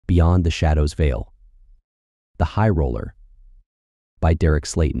Beyond the Shadow's Veil. The High Roller, by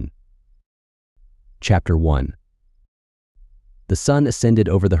Slaton. Chapter 1. The sun ascended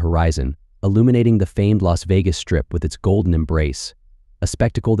over the horizon, illuminating the famed Las Vegas Strip with its golden embrace, a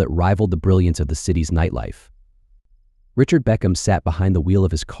spectacle that rivaled the brilliance of the city's nightlife. Richard Beckham sat behind the wheel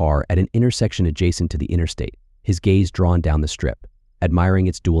of his car at an intersection adjacent to the interstate, his gaze drawn down the strip, admiring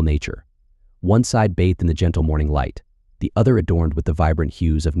its dual nature. One side bathed in the gentle morning light, the other adorned with the vibrant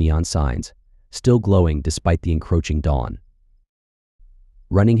hues of neon signs, still glowing despite the encroaching dawn.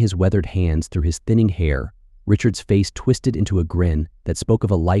 Running his weathered hands through his thinning hair, Richard's face twisted into a grin that spoke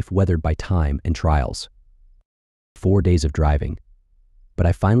of a life weathered by time and trials. 4 days of driving. But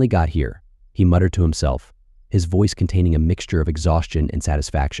I finally got here, he muttered to himself, his voice containing a mixture of exhaustion and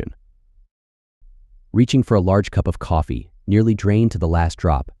satisfaction. Reaching for a large cup of coffee, nearly drained to the last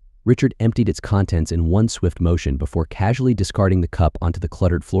drop, Richard emptied its contents in one swift motion before casually discarding the cup onto the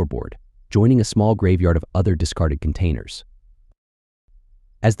cluttered floorboard, joining a small graveyard of other discarded containers.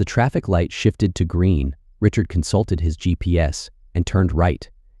 As the traffic light shifted to green, Richard consulted his GPS and turned right,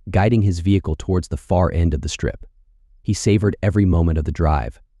 guiding his vehicle towards the far end of the strip. He savored every moment of the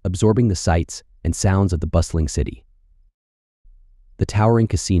drive, absorbing the sights and sounds of the bustling city. The towering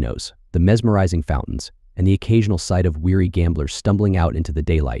casinos, the mesmerizing fountains, and the occasional sight of weary gamblers stumbling out into the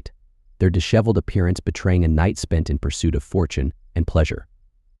daylight, their disheveled appearance betraying a night spent in pursuit of fortune and pleasure.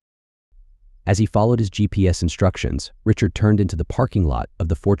 As he followed his GPS instructions, Richard turned into the parking lot of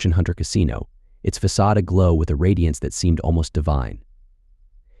the Fortune Hunter Casino, its facade aglow with a radiance that seemed almost divine.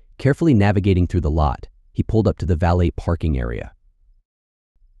 Carefully navigating through the lot, he pulled up to the valet parking area.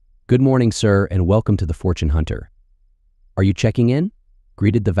 "Good morning, sir, and welcome to the Fortune Hunter. Are you checking in?"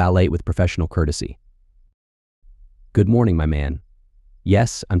 greeted the valet with professional courtesy. "Good morning, my man.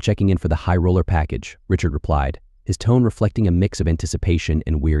 Yes, I'm checking in for the High Roller package," Richard replied, his tone reflecting a mix of anticipation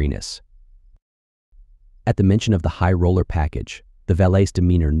and weariness. At the mention of the High Roller package, the valet's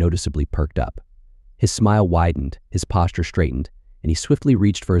demeanor noticeably perked up. His smile widened, his posture straightened, and he swiftly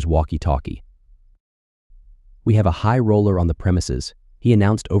reached for his walkie-talkie. "We have a high roller on the premises," he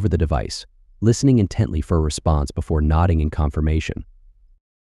announced over the device, listening intently for a response before nodding in confirmation.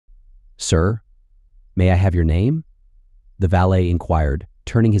 "Sir, may I have your name?" the valet inquired,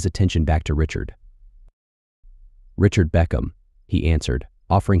 turning his attention back to Richard. "Richard Beckham," he answered,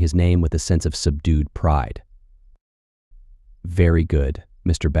 offering his name with a sense of subdued pride. "Very good,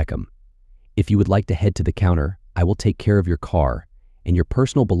 Mr. Beckham. If you would like to head to the counter, I will take care of your car, and your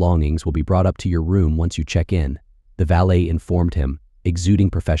personal belongings will be brought up to your room once you check in," the valet informed him, exuding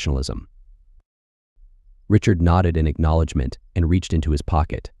professionalism. Richard nodded in acknowledgement and reached into his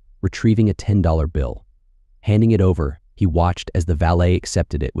pocket, retrieving a $10 bill. Handing it over, he watched as the valet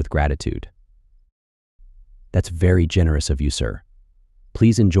accepted it with gratitude. "That's very generous of you, sir.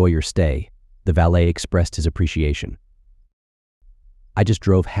 Please enjoy your stay," the valet expressed his appreciation. "I just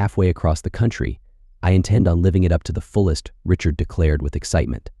drove halfway across the country. I intend on living it up to the fullest," Richard declared with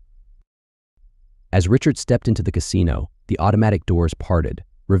excitement. As Richard stepped into the casino, the automatic doors parted,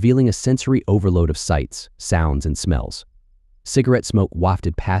 revealing a sensory overload of sights, sounds, and smells. Cigarette smoke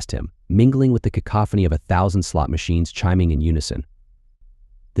wafted past him, mingling with the cacophony of 1,000 slot machines chiming in unison.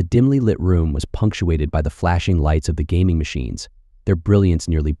 The dimly lit room was punctuated by the flashing lights of the gaming machines, their brilliance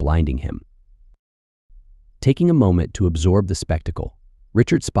nearly blinding him. Taking a moment to absorb the spectacle,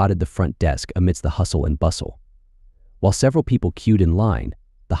 Richard spotted the front desk amidst the hustle and bustle. While several people queued in line,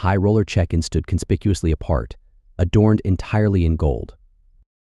 the high roller check-in stood conspicuously apart, adorned entirely in gold.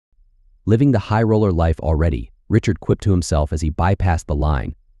 Living the high roller life already, Richard quipped to himself as he bypassed the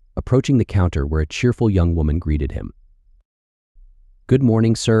line, approaching the counter where a cheerful young woman greeted him. "Good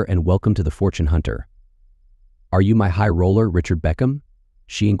morning, sir, and welcome to the Fortune Hunter. Are you my high roller, Richard Beckham?"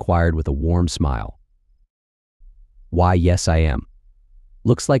 she inquired with a warm smile. "Why, yes, I am.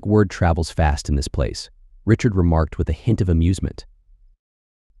 Looks like word travels fast in this place," Richard remarked with a hint of amusement.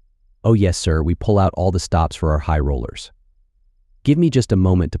 "Oh yes, sir, we pull out all the stops for our high rollers." "Give me just a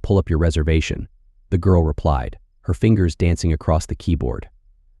moment to pull up your reservation," the girl replied, her fingers dancing across the keyboard.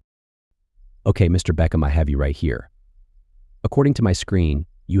 "Okay, Mr. Beckham, I have you right here. According to my screen,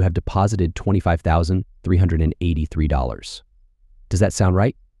 you have deposited $25,383. Does that sound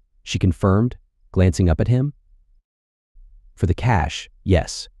right?" she confirmed, glancing up at him. "For the cash,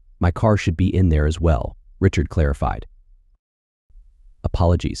 yes, my car should be in there as well," Richard clarified.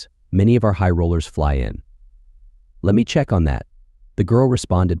 "Apologies, many of our high rollers fly in." "Let me check on that," the girl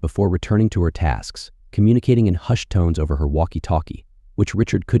responded before returning to her tasks, communicating in hushed tones over her walkie-talkie, which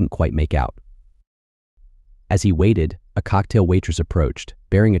Richard couldn't quite make out. As he waited, a cocktail waitress approached,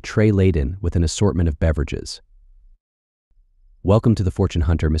 bearing a tray laden with an assortment of beverages. "Welcome to the Fortune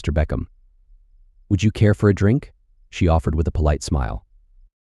Hunter, Mr. Beckham. Would you care for a drink?" she offered with a polite smile.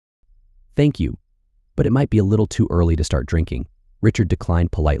 "Thank you, but it might be a little too early to start drinking," Richard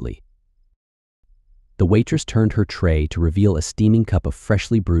declined politely. The waitress turned her tray to reveal a steaming cup of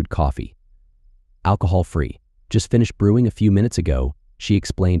freshly brewed coffee. "Alcohol-free. Just finished brewing a few minutes ago," she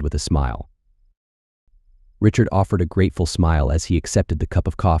explained with a smile. Richard offered a grateful smile as he accepted the cup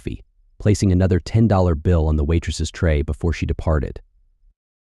of coffee, placing another $10 bill on the waitress's tray before she departed.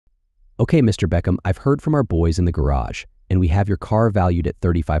 "Okay, Mr. Beckham, I've heard from our boys in the garage, and we have your car valued at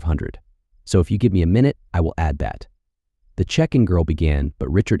 $3,500. So if you give me a minute, I will add that." The check-in girl began,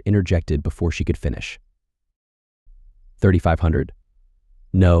 but Richard interjected before she could finish. $3,500?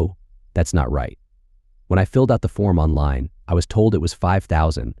 No, that's not right. When I filled out the form online, I was told it was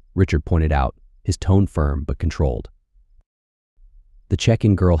 $5,000, Richard pointed out, his tone firm but controlled. The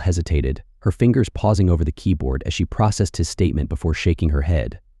check-in girl hesitated, her fingers pausing over the keyboard as she processed his statement before shaking her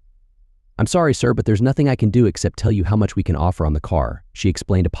head. "I'm sorry, sir, but there's nothing I can do except tell you how much we can offer on the car," she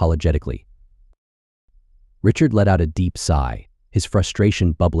explained apologetically. Richard let out a deep sigh, his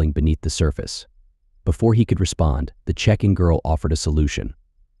frustration bubbling beneath the surface. Before he could respond, the check-in girl offered a solution.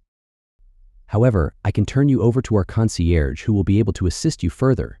 "However, I can turn you over to our concierge who will be able to assist you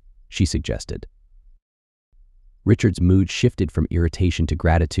further," she suggested. Richard's mood shifted from irritation to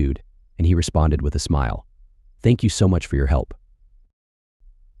gratitude, and he responded with a smile. "Thank you so much for your help."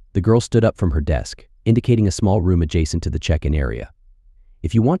 The girl stood up from her desk, indicating a small room adjacent to the check-in area.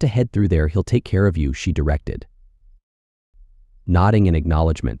 "If you want to head through there, he'll take care of you," she directed. Nodding in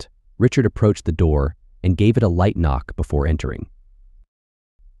acknowledgement, Richard approached the door and gave it a light knock before entering.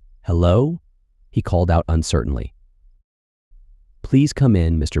 "Hello?" he called out uncertainly. "Please come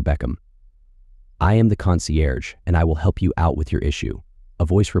in, Mr. Beckham. I am the concierge, and I will help you out with your issue," a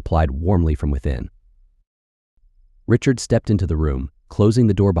voice replied warmly from within. Richard stepped into the room, closing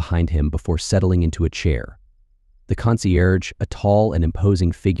the door behind him before settling into a chair. The concierge, a tall and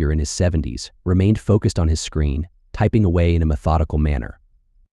imposing figure in his 70s, remained focused on his screen, typing away in a methodical manner.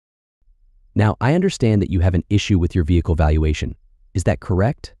 "Now, I understand that you have an issue with your vehicle valuation. Is that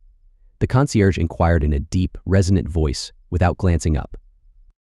correct?" The concierge inquired in a deep, resonant voice without glancing up.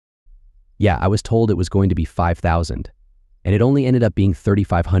 "Yeah, I was told it was going to be $5,000, and it only ended up being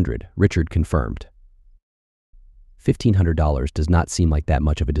 $3,500, Richard confirmed. $1,500 does not seem like that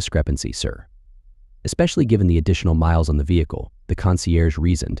much of a discrepancy, sir. Especially given the additional miles on the vehicle," the concierge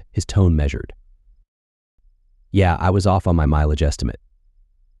reasoned, his tone measured. "Yeah, I was off on my mileage estimate.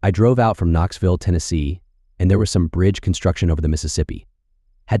 I drove out from Knoxville, Tennessee, and there was some bridge construction over the Mississippi.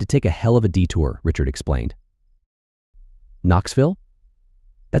 Had to take a hell of a detour," Richard explained. "Knoxville?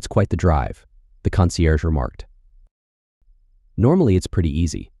 That's quite the drive," the concierge remarked. "Normally it's pretty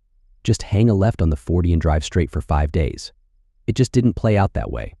easy. Just hang a left on the 40 and drive straight for 5 days. It just didn't play out that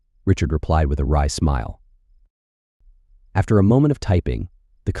way," Richard replied with a wry smile. After a moment of typing,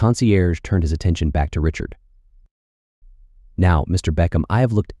 the concierge turned his attention back to Richard. "Now, Mr. Beckham, I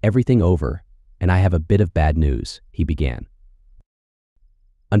have looked everything over, and I have a bit of bad news," he began.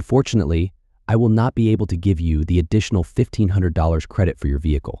 "Unfortunately, I will not be able to give you the additional $1,500 credit for your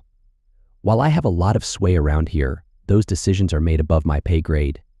vehicle. While I have a lot of sway around here, those decisions are made above my pay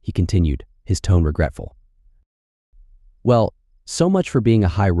grade," he continued, his tone regretful. "Well, so much for being a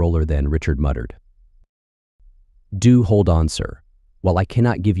high roller then," Richard muttered. "Do hold on, sir. While I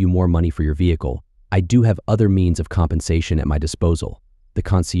cannot give you more money for your vehicle, I do have other means of compensation at my disposal," the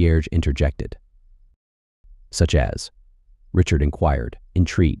concierge interjected. "Such as?" Richard inquired,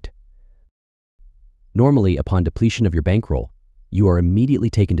 intrigued. "Normally, upon depletion of your bankroll, you are immediately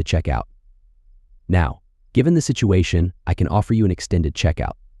taken to checkout. Now, given the situation, I can offer you an extended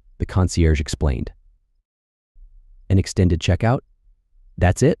checkout," the concierge explained. "An extended checkout?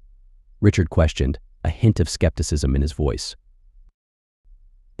 That's it?" Richard questioned, a hint of skepticism in his voice.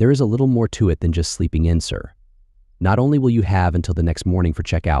 "There is a little more to it than just sleeping in, sir. Not only will you have until the next morning for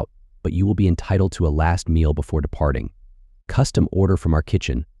checkout, but you will be entitled to a last meal before departing, custom order from our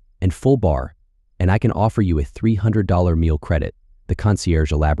kitchen, and full bar, and I can offer you a $300 meal credit," the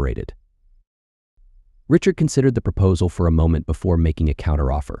concierge elaborated. Richard considered the proposal for a moment before making a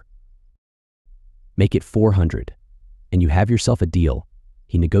counteroffer. "Make it $400, and you have yourself a deal,"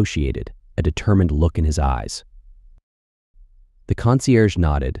 he negotiated, a determined look in his eyes. The concierge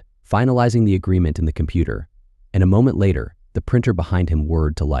nodded, finalizing the agreement in the computer, and a moment later, the printer behind him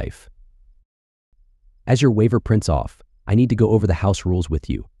whirred to life. "As your waiver prints off, I need to go over the house rules with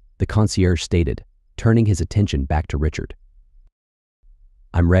you," the concierge stated, turning his attention back to Richard.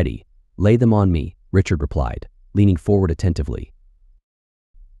 "I'm ready. Lay them on me," Richard replied, leaning forward attentively.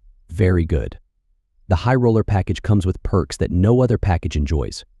 "Very good. The high roller package comes with perks that no other package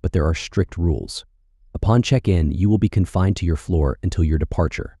enjoys, but there are strict rules. Upon check-in, you will be confined to your floor until your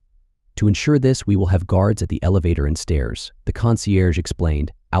departure. To ensure this, we will have guards at the elevator and stairs, the concierge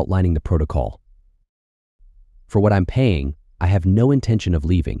explained, outlining the protocol. For what I'm paying, I have no intention of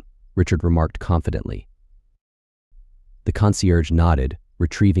leaving, Richard remarked confidently. The concierge nodded,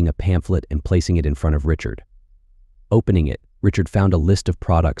 retrieving a pamphlet and placing it in front of Richard. Opening it, Richard found a list of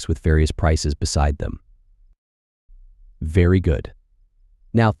products with various prices beside them. Very good.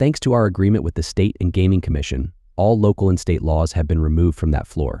 Now, thanks to our agreement with the State and Gaming Commission, all local and state laws have been removed from that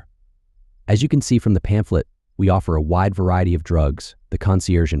floor. As you can see from the pamphlet, we offer a wide variety of drugs, the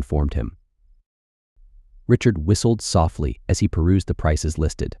concierge informed him. Richard whistled softly as he perused the prices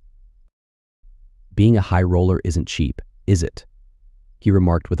listed. Being a high roller isn't cheap, is it? He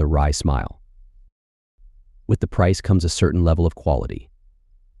remarked with a wry smile. With the price comes a certain level of quality.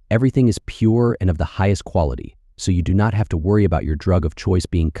 Everything is pure and of the highest quality, so you do not have to worry about your drug of choice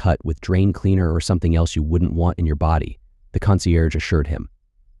being cut with drain cleaner or something else you wouldn't want in your body, the concierge assured him.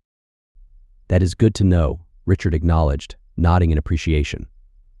 That is good to know, Richard acknowledged, nodding in appreciation.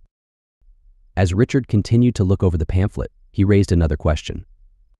 As Richard continued to look over the pamphlet, he raised another question.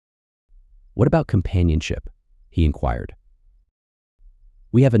 What about companionship? He inquired.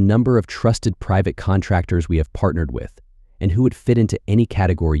 We have a number of trusted private contractors we have partnered with, and who would fit into any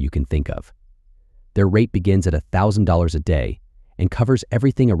category you can think of. Their rate begins at $1,000 a day and covers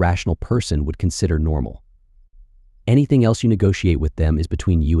everything a rational person would consider normal. Anything else you negotiate with them is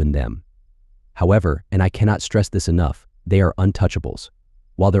between you and them. However, and I cannot stress this enough, they are untouchables.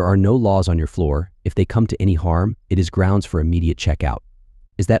 While there are no laws on your floor, if they come to any harm, it is grounds for immediate checkout.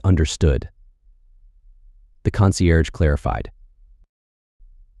 Is that understood? The concierge clarified.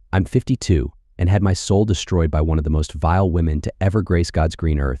 I'm 52 and had my soul destroyed by one of the most vile women to ever grace God's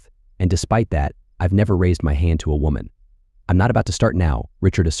green earth, and despite that, I've never raised my hand to a woman. I'm not about to start now,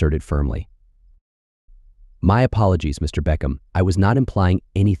 Richard asserted firmly. My apologies, Mr. Beckham. I was not implying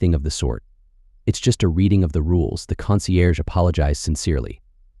anything of the sort. It's just a reading of the rules, the concierge apologized sincerely.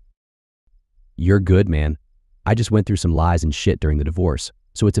 You're good, man. I just went through some lies and shit during the divorce,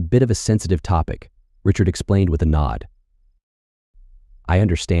 so it's a bit of a sensitive topic, Richard explained with a nod. I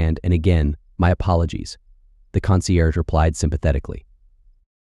understand, and again, my apologies, the concierge replied sympathetically.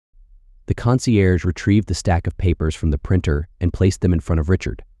 The concierge retrieved the stack of papers from the printer and placed them in front of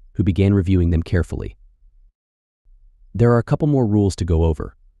Richard, who began reviewing them carefully. There are a couple more rules to go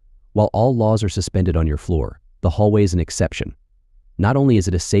over. While all laws are suspended on your floor, the hallway is an exception. Not only is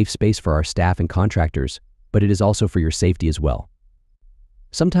it a safe space for our staff and contractors, but it is also for your safety as well.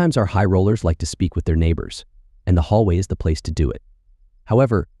 Sometimes our high rollers like to speak with their neighbors, and the hallway is the place to do it.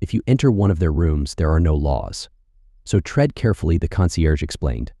 However, if you enter one of their rooms, there are no laws. So tread carefully, the concierge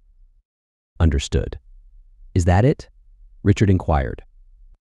explained. Understood. Is that it? Richard inquired.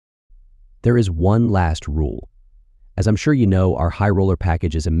 There is one last rule. As I'm sure you know, our high roller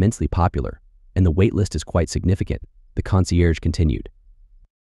package is immensely popular, and the wait list is quite significant, the concierge continued.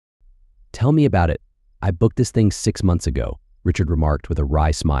 Tell me about it. I booked this thing 6 months ago, Richard remarked with a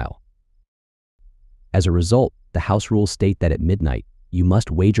wry smile. As a result, the house rules state that at midnight, you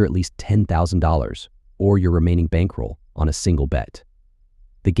must wager at least $10,000, or your remaining bankroll, on a single bet.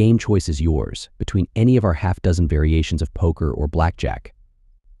 The game choice is yours, between any of our half-dozen variations of poker or blackjack.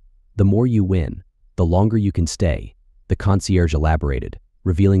 The more you win, the longer you can stay, the concierge elaborated,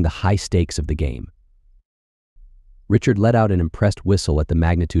 revealing the high stakes of the game. Richard let out an impressed whistle at the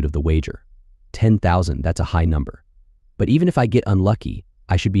magnitude of the wager. 10,000, that's a high number. But even if I get unlucky,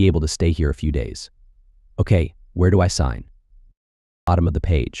 I should be able to stay here a few days. Okay, where do I sign? Bottom of the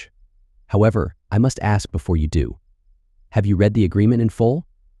page. However, I must ask before you do. Have you read the agreement in full?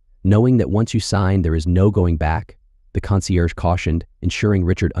 Knowing that once you sign, there is no going back, the concierge cautioned, ensuring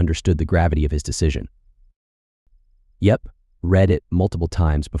Richard understood the gravity of his decision. Yep, read it multiple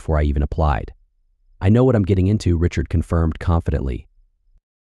times before I even applied. I know what I'm getting into, Richard confirmed confidently.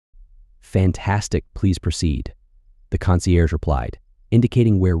 Fantastic, please proceed, the concierge replied,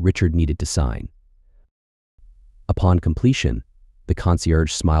 indicating where Richard needed to sign. Upon completion, the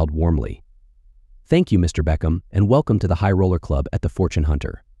concierge smiled warmly. Thank you, Mr. Beckham, and welcome to the High Roller Club at the Fortune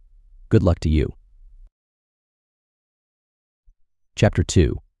Hunter. Good luck to you. Chapter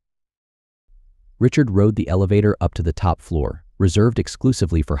 2. Richard rode the elevator up to the top floor, reserved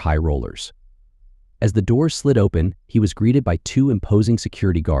exclusively for high rollers. As the doors slid open, he was greeted by 2 imposing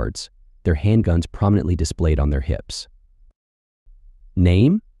security guards, their handguns prominently displayed on their hips.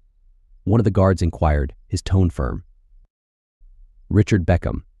 Name? One of the guards inquired, his tone firm. Richard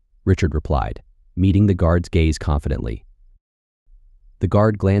Beckham, Richard replied, meeting the guard's gaze confidently. The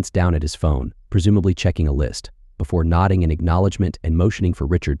guard glanced down at his phone, presumably checking a list, before nodding in acknowledgement and motioning for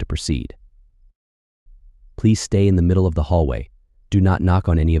Richard to proceed. Please stay in the middle of the hallway. Do not knock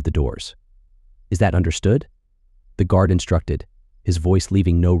on any of the doors. Is that understood? The guard instructed, his voice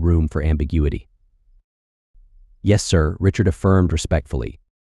leaving no room for ambiguity. Yes, sir, Richard affirmed respectfully.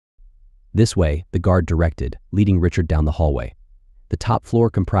 This way, the guard directed, leading Richard down the hallway. The top floor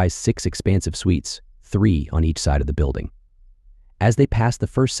comprised 6 expansive suites, 3 on each side of the building. As they passed the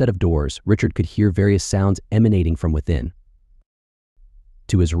first set of doors, Richard could hear various sounds emanating from within.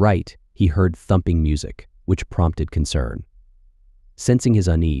 To his right, he heard thumping music, which prompted concern. Sensing his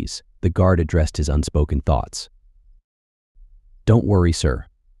unease, the guard addressed his unspoken thoughts. Don't worry, sir.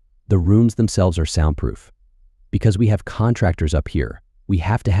 The rooms themselves are soundproof. Because we have contractors up here, we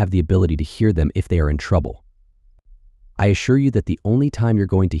have to have the ability to hear them if they are in trouble. I assure you that the only time you're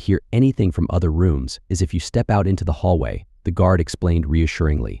going to hear anything from other rooms is if you step out into the hallway, the guard explained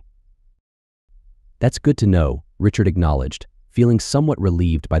reassuringly. That's good to know, Richard acknowledged, feeling somewhat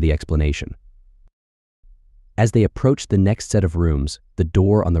relieved by the explanation. As they approached the next set of rooms, the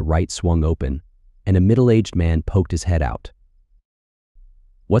door on the right swung open, and a middle-aged man poked his head out.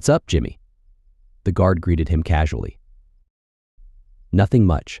 What's up, Jimmy? The guard greeted him casually. Nothing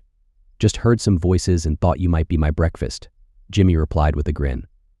much. Just heard some voices and thought you might be my breakfast, Jimmy replied with a grin.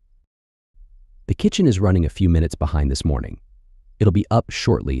 The kitchen is running a few minutes behind this morning. It'll be up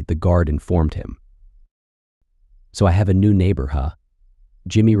shortly, the guard informed him. So I have a new neighbor, huh?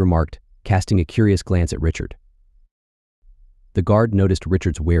 Jimmy remarked, casting a curious glance at Richard. The guard noticed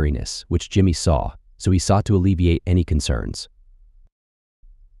Richard's wariness, which Jimmy saw, so he sought to alleviate any concerns.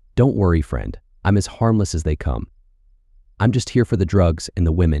 Don't worry, friend. I'm as harmless as they come. I'm just here for the drugs and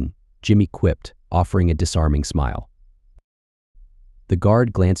the women, Jimmy quipped, offering a disarming smile. The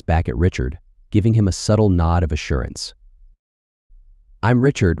guard glanced back at Richard, giving him a subtle nod of assurance. I'm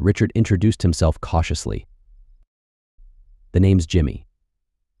Richard, Richard introduced himself cautiously. The name's Jimmy.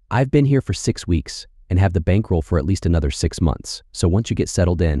 I've been here for 6 weeks and have the bankroll for at least another 6 months, so once you get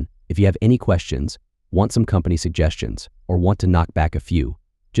settled in, if you have any questions, want some company suggestions, or want to knock back a few,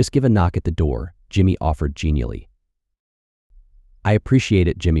 just give a knock at the door, Jimmy offered genially. I appreciate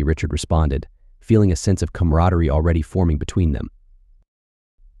it, Jimmy, Richard responded, feeling a sense of camaraderie already forming between them.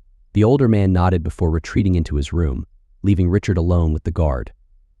 The older man nodded before retreating into his room, leaving Richard alone with the guard.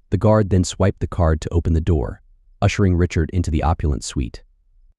 The guard then swiped the card to open the door, ushering Richard into the opulent suite.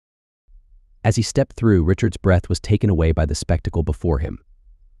 As he stepped through, Richard's breath was taken away by the spectacle before him.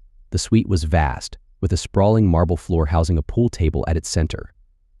 The suite was vast, with a sprawling marble floor housing a pool table at its center.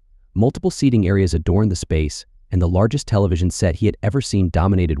 Multiple seating areas adorned the space, and the largest television set he had ever seen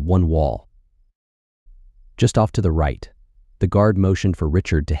dominated one wall. Just off to the right, the guard motioned for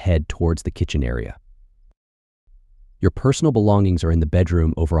Richard to head towards the kitchen area. Your personal belongings are in the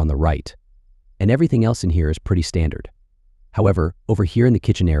bedroom over on the right, and everything else in here is pretty standard. However, over here in the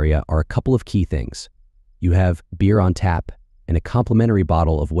kitchen area are a couple of key things. You have beer on tap and a complimentary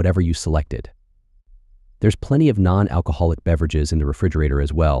bottle of whatever you selected. There's plenty of non-alcoholic beverages in the refrigerator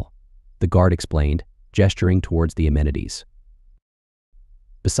as well, the guard explained, gesturing towards the amenities.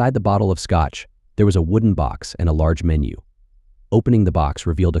 Beside the bottle of scotch, there was a wooden box and a large menu. Opening the box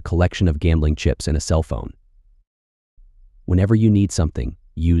revealed a collection of gambling chips and a cell phone. Whenever you need something,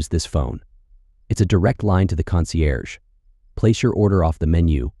 use this phone. It's a direct line to the concierge. Place your order off the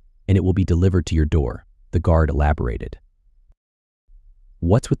menu, and it will be delivered to your door, the guard elaborated.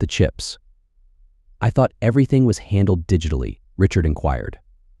 What's with the chips? I thought everything was handled digitally, Richard inquired.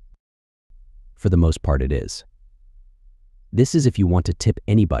 For the most part it is. This is if you want to tip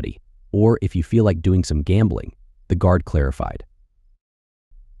anybody, or if you feel like doing some gambling, the guard clarified.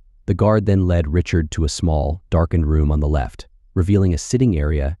 The guard then led Richard to a small, darkened room on the left, revealing a sitting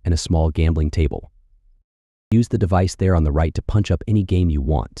area and a small gambling table. Use the device there on the right to punch up any game you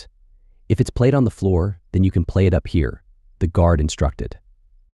want. If it's played on the floor, then you can play it up here, the guard instructed.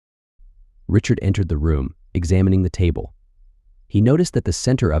 Richard entered the room, examining the table. He noticed that the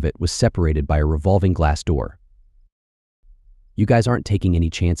center of it was separated by a revolving glass door. You guys aren't taking any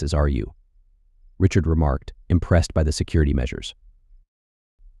chances, are you? Richard remarked, impressed by the security measures.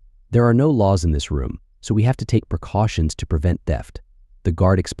 There are no laws in this room, so we have to take precautions to prevent theft, the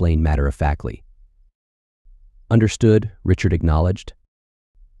guard explained matter-of-factly. Understood, Richard acknowledged.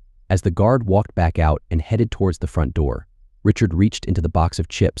 As the guard walked back out and headed towards the front door, Richard reached into the box of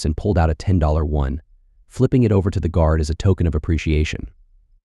chips and pulled out a $10 one, flipping it over to the guard as a token of appreciation.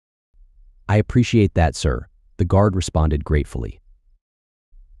 I appreciate that, sir, the guard responded gratefully.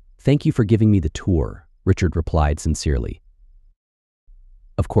 Thank you for giving me the tour, Richard replied sincerely.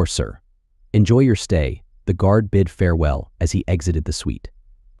 Of course, sir. Enjoy your stay, The guard bid farewell as he exited the suite.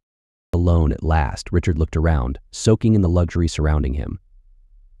 Alone at last, Richard looked around, soaking in the luxury surrounding him.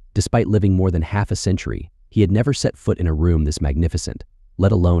 Despite living more than half a century, he had never set foot in a room this magnificent,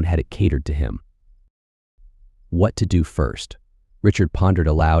 let alone had it catered to him. What to do first? Richard pondered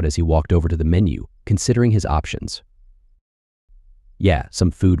aloud as he walked over to the menu, considering his options. Yeah,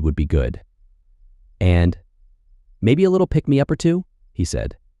 some food would be good. And maybe a little pick-me-up or two, he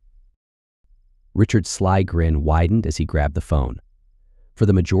said. Richard's sly grin widened as he grabbed the phone. For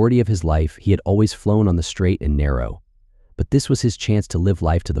the majority of his life, he had always flown on the straight and narrow. But this was his chance to live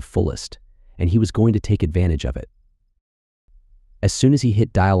life to the fullest, and he was going to take advantage of it. As soon as he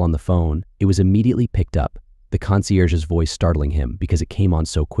hit dial on the phone, it was immediately picked up, the concierge's voice startling him because it came on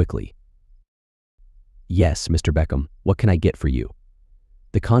so quickly. Yes, Mr. Beckham, what can I get for you?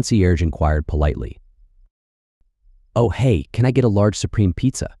 The concierge inquired politely. Oh, hey, can I get a large supreme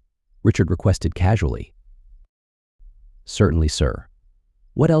pizza? Richard requested casually. Certainly, sir.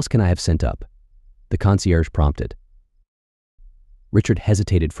 What else can I have sent up? The concierge prompted. Richard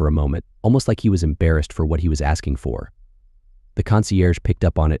hesitated for a moment, almost like he was embarrassed for what he was asking for. The concierge picked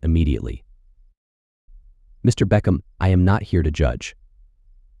up on it immediately. Mr. Beckham, I am not here to judge.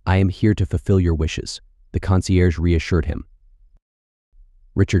 I am here to fulfill your wishes, the concierge reassured him.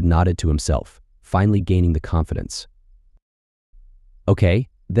 Richard nodded to himself, finally gaining the confidence. Okay,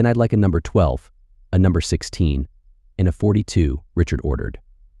 then I'd like a number 12, a number 16, and a 42, Richard ordered.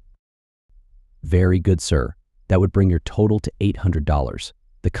 Very good, sir. That would bring your total to $800,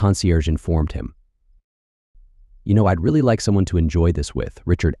 the concierge informed him. You know, I'd really like someone to enjoy this with,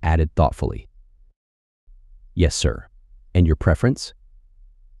 Richard added thoughtfully. Yes, sir. And your preference?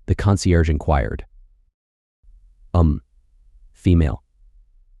 The concierge inquired. Female.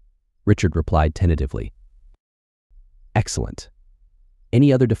 Richard replied tentatively. Excellent.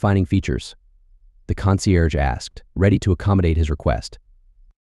 Any other defining features? The concierge asked, ready to accommodate his request.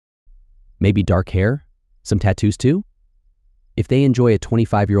 Maybe dark hair? Some tattoos too? If they enjoy a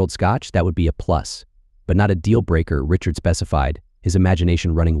 25-year-old scotch, that would be a plus, but not a deal breaker, Richard specified, his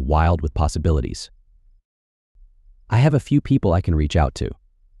imagination running wild with possibilities. I have a few people I can reach out to.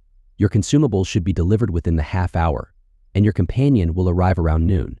 Your consumables should be delivered within the half hour, and your companion will arrive around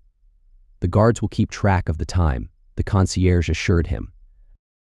noon. The guards will keep track of the time, the concierge assured him.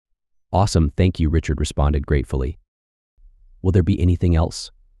 Awesome, thank you, Richard responded gratefully. Will there be anything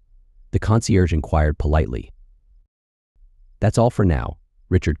else? The concierge inquired politely. That's all for now,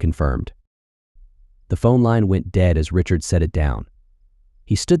 Richard confirmed. The phone line went dead as Richard set it down.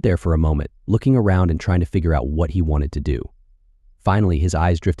 He stood there for a moment, looking around and trying to figure out what he wanted to do. Finally, his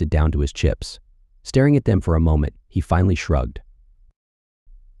eyes drifted down to his chips. Staring at them for a moment, he finally shrugged.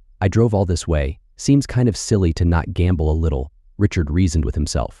 I drove all this way. Seems kind of silly to not gamble a little, Richard reasoned with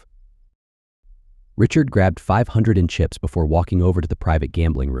himself. Richard grabbed 500 in chips before walking over to the private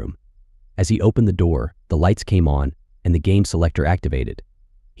gambling room. As he opened the door, the lights came on and the game selector activated.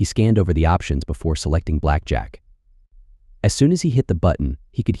 He scanned over the options before selecting blackjack. As soon as he hit the button,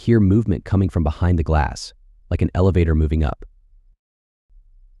 he could hear movement coming from behind the glass, like an elevator moving up.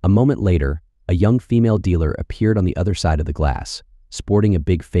 A moment later, a young female dealer appeared on the other side of the glass, sporting a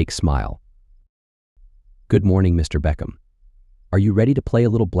big fake smile. Good morning, Mr. Beckham. Are you ready to play a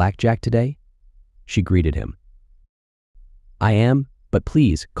little blackjack today? She greeted him. I am, but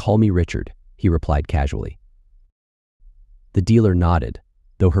please call me Richard, he replied casually. The dealer nodded,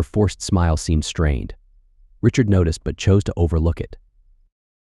 though her forced smile seemed strained. Richard noticed but chose to overlook it.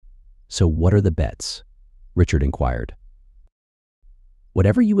 So what are the bets? Richard inquired.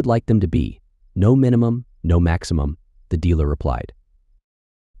 Whatever you would like them to be. No minimum, no maximum, the dealer replied.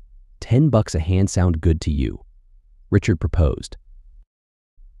 $10 a hand sound good to you? Richard proposed.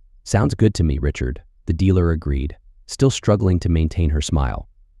 Sounds good to me, Richard, the dealer agreed, still struggling to maintain her smile.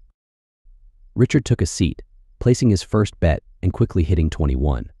 Richard took a seat, placing his first bet and quickly hitting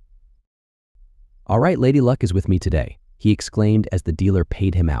 21. All right, Lady Luck is with me today, he exclaimed as the dealer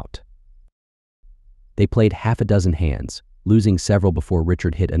paid him out. They played half a dozen hands, losing several before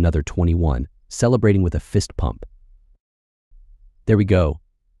Richard hit another 21, celebrating with a fist pump. There we go,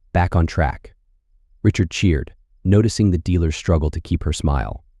 back on track. Richard cheered, noticing the dealer's struggle to keep her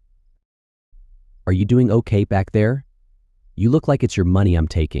smile. Are you doing okay back there? You look like it's your money I'm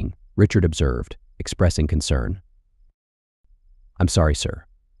taking, Richard observed, expressing concern. I'm sorry, sir.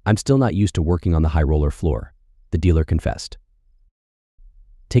 I'm still not used to working on the high roller floor, the dealer confessed.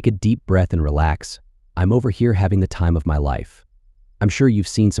 Take a deep breath and relax. I'm over here having the time of my life. I'm sure you've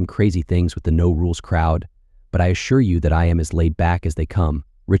seen some crazy things with the no-rules crowd, but I assure you that I am as laid back as they come,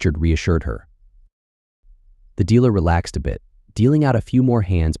 Richard reassured her. The dealer relaxed a bit, dealing out a few more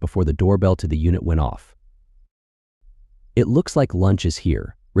hands before the doorbell to the unit went off. "It looks like lunch is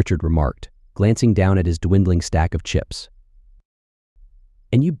here," Richard remarked, glancing down at his dwindling stack of chips.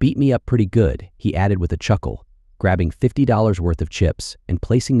 "And you beat me up pretty good," he added with a chuckle, grabbing $50 worth of chips and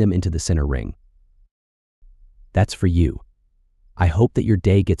placing them into the center ring. "That's for you. I hope that your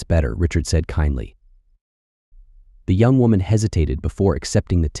day gets better," Richard said kindly. The young woman hesitated before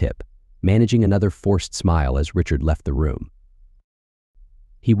accepting the tip, managing another forced smile as Richard left the room.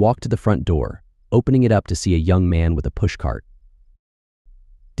 He walked to the front door, opening it up to see a young man with a pushcart.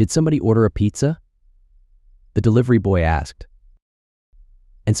 "Did somebody order a pizza?" the delivery boy asked.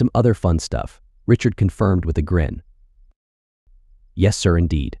 "And some other fun stuff," Richard confirmed with a grin. "Yes, sir,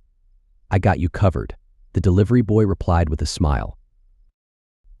 indeed. I got you covered," the delivery boy replied with a smile.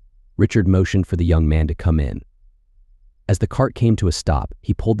 Richard motioned for the young man to come in. As the cart came to a stop,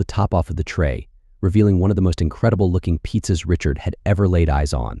 he pulled the top off of the tray, revealing one of the most incredible-looking pizzas Richard had ever laid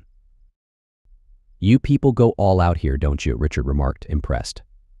eyes on. "You people go all out here, don't you?" Richard remarked, impressed.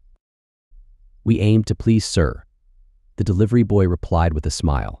 "We aim to please, sir," the delivery boy replied with a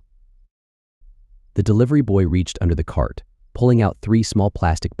smile. The delivery boy reached under the cart, pulling out 3 small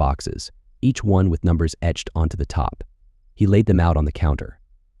plastic boxes, each one with numbers etched onto the top. He laid them out on the counter.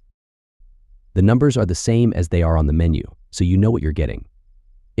 "The numbers are the same as they are on the menu, so you know what you're getting.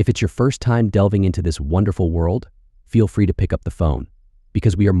 If it's your first time delving into this wonderful world, feel free to pick up the phone,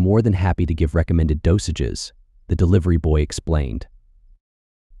 because we are more than happy to give recommended dosages," the delivery boy explained.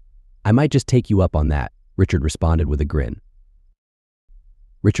 "I might just take you up on that," Richard responded with a grin.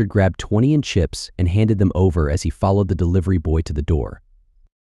 Richard grabbed 20 in chips and handed them over as he followed the delivery boy to the door.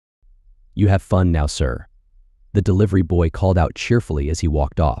 "You have fun now, sir," the delivery boy called out cheerfully as he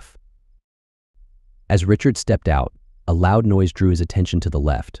walked off. As Richard stepped out, a loud noise drew his attention to the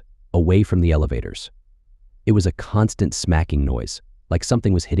left, away from the elevators. It was a constant smacking noise, like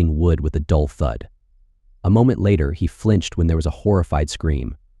something was hitting wood with a dull thud. A moment later, he flinched when there was a horrified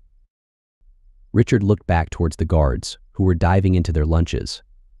scream. Richard looked back towards the guards, who were diving into their lunches,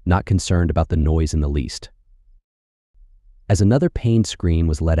 not concerned about the noise in the least. As another pained scream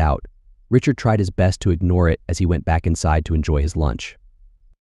was let out, Richard tried his best to ignore it as he went back inside to enjoy his lunch.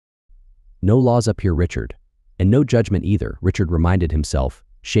 "No laws up here, Richard, and no judgment either," Richard reminded himself,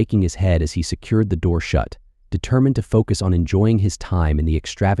 shaking his head as he secured the door shut, determined to focus on enjoying his time in the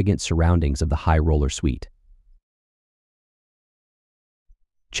extravagant surroundings of the high roller suite.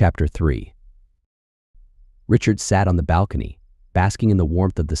 Chapter 3. Richard sat on the balcony, basking in the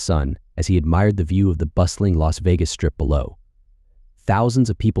warmth of the sun as he admired the view of the bustling Las Vegas Strip below. Thousands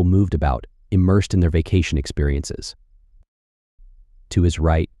of people moved about, immersed in their vacation experiences. To his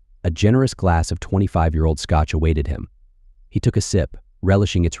right, a generous glass of 25-year-old scotch awaited him. He took a sip,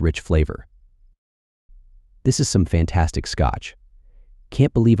 relishing its rich flavor. "This is some fantastic scotch.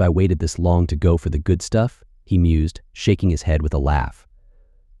 Can't believe I waited this long to go for the good stuff," he mused, shaking his head with a laugh.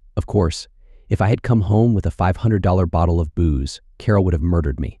 Of course, if I had come home with a $500 bottle of booze, Carol would have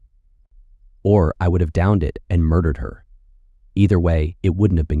murdered me. Or I would have downed it and murdered her. Either way, it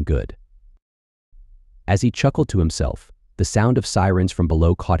wouldn't have been good. As he chuckled to himself, the sound of sirens from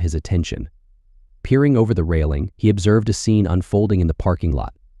below caught his attention. Peering over the railing, he observed a scene unfolding in the parking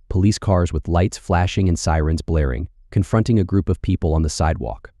lot, police cars with lights flashing and sirens blaring, confronting a group of people on the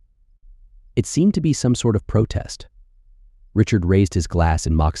sidewalk. It seemed to be some sort of protest. Richard raised his glass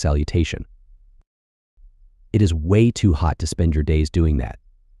in mock salutation. "It is way too hot to spend your days doing that.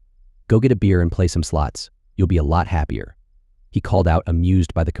 Go get a beer and play some slots. You'll be a lot happier," he called out,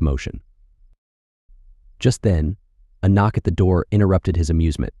 amused by the commotion. Just then, a knock at the door interrupted his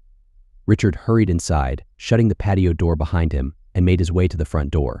amusement. Richard hurried inside, shutting the patio door behind him, and made his way to the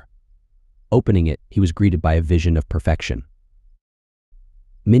front door. Opening it, he was greeted by a vision of perfection.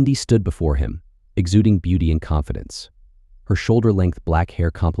 Mindy stood before him, exuding beauty and confidence. Her shoulder-length black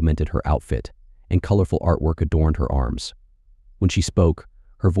hair complemented her outfit, and colorful artwork adorned her arms. When she spoke,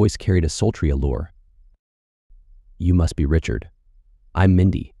 her voice carried a sultry allure. "You must be Richard. I'm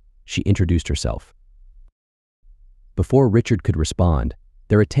Mindy," she introduced herself. Before Richard could respond,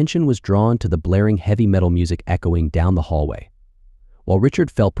 their attention was drawn to the blaring heavy metal music echoing down the hallway. While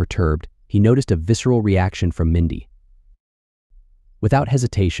Richard felt perturbed, he noticed a visceral reaction from Mindy. Without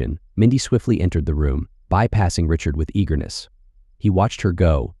hesitation, Mindy swiftly entered the room, bypassing Richard with eagerness. He watched her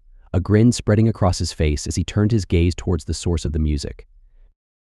go, a grin spreading across his face as he turned his gaze towards the source of the music.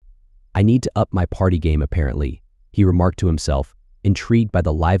 "I need to up my party game, apparently," he remarked to himself, intrigued by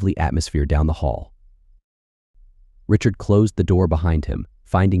the lively atmosphere down the hall. Richard closed the door behind him,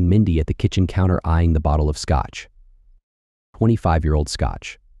 finding Mindy at the kitchen counter eyeing the bottle of scotch. 25-year-old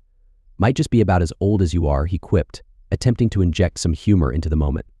scotch. "Might just be about as old as you are," he quipped, attempting to inject some humor into the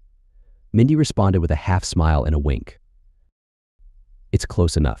moment. Mindy responded with a half smile and a wink. It's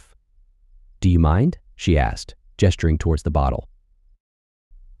close enough. Do you mind? She asked, gesturing towards the bottle.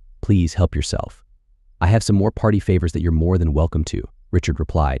 Please help yourself. I have some more party favors that you're more than welcome to, Richard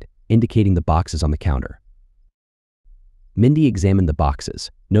replied, indicating the boxes on the counter. Mindy examined the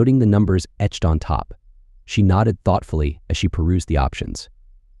boxes, noting the numbers etched on top. She nodded thoughtfully as she perused the options.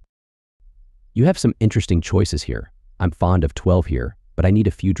 You have some interesting choices here. I'm fond of 12 here, but I need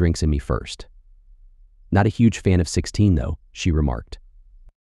a few drinks in me first. Not a huge fan of 16 though, she remarked.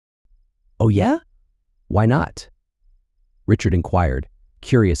 Oh yeah? Why not? Richard inquired,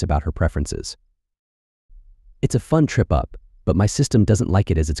 curious about her preferences. It's a fun trip up, but my system doesn't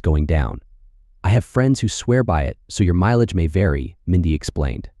like it as it's going down. I have friends who swear by it, so your mileage may vary, Mindy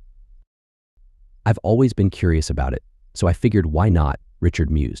explained. I've always been curious about it, so I figured why not, Richard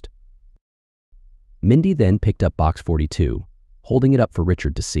mused. Mindy then picked up box 42, holding it up for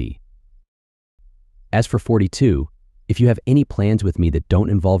Richard to see. As for 42, if you have any plans with me that don't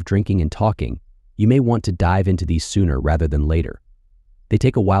involve drinking and talking, you may want to dive into these sooner rather than later. They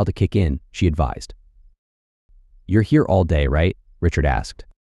take a while to kick in, she advised. You're here all day, right? Richard asked.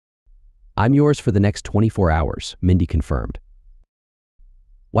 I'm yours for the next 24 hours, Mindy confirmed.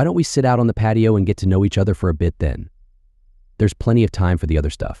 Why don't we sit out on the patio and get to know each other for a bit then? There's plenty of time for the other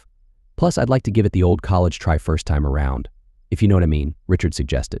stuff. Plus, I'd like to give it the old college try first time around, if you know what I mean, Richard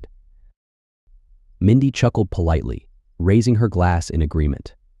suggested. Mindy chuckled politely, raising her glass in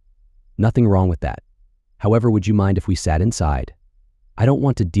agreement. Nothing wrong with that. However, would you mind if we sat inside? I don't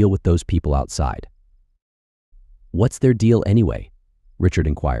want to deal with those people outside. What's their deal anyway? Richard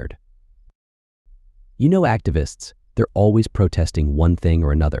inquired. You know activists, they're always protesting one thing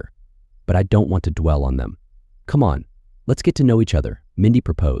or another, but I don't want to dwell on them. Come on, let's get to know each other, Mindy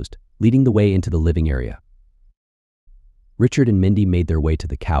proposed, leading the way into the living area. Richard and Mindy made their way to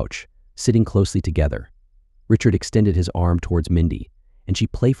the couch, sitting closely together. Richard extended his arm towards Mindy, and she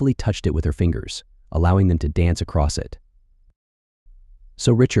playfully touched it with her fingers, allowing them to dance across it.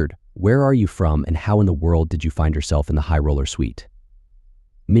 So Richard, where are you from and how in the world did you find yourself in the High Roller Suite?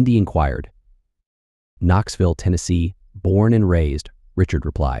 Mindy inquired. Knoxville, Tennessee, born and raised, Richard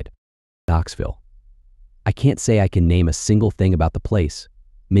replied. Knoxville. I can't say I can name a single thing about the place,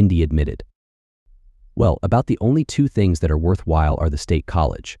 Mindy admitted. Well, about the only two things that are worthwhile are the State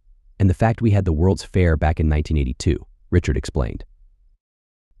College, and the fact we had the World's Fair back in 1982, Richard explained.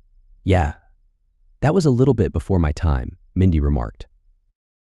 Yeah, that was a little bit before my time, Mindy remarked.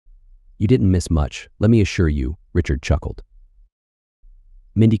 You didn't miss much, let me assure you, Richard chuckled.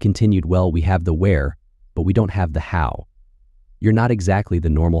 Mindy continued, well, we have the where, but we don't have the how. You're not exactly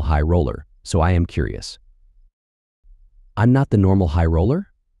the normal high roller, so I am curious. I'm not the normal high roller?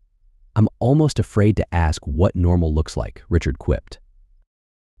 I'm almost afraid to ask what normal looks like, Richard quipped.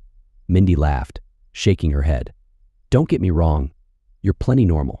 Mindy laughed, shaking her head. Don't get me wrong, you're plenty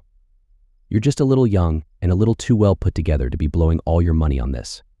normal. You're just a little young and a little too well put together to be blowing all your money on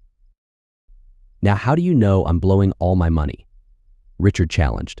this. Now, how do you know I'm blowing all my money? Richard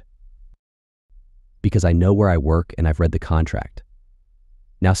challenged. Because I know where I work and I've read the contract.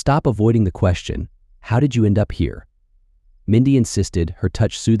 Now stop avoiding the question, how did you end up here? Mindy insisted, her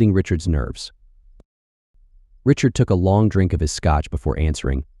touch soothing Richard's nerves. Richard took a long drink of his scotch before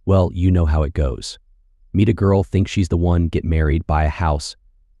answering, well, you know how it goes. Meet a girl, think she's the one, get married, buy a house,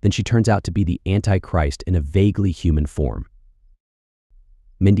 then she turns out to be the Antichrist in a vaguely human form.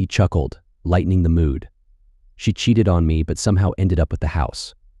 Mindy chuckled, lightening the mood. She cheated on me but somehow ended up with the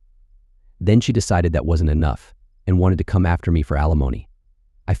house. Then she decided that wasn't enough and wanted to come after me for alimony.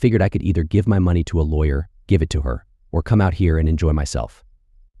 I figured I could either give my money to a lawyer, give it to her, or come out here and enjoy myself.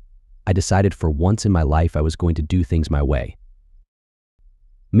 I decided for once in my life I was going to do things my way.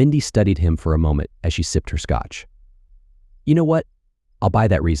 Mindy studied him for a moment as she sipped her scotch. You know what? I'll buy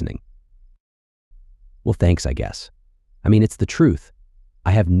that reasoning. Well, thanks, I guess. I mean, it's the truth.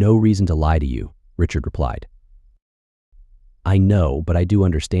 I have no reason to lie to you, Richard replied. I know, but I do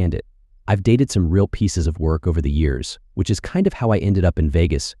understand it. I've dated some real pieces of work over the years, which is kind of how I ended up in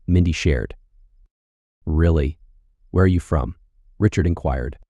Vegas, Mindy shared. Really? Where are you from? Richard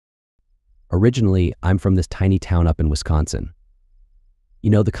inquired. Originally, I'm from this tiny town up in Wisconsin. You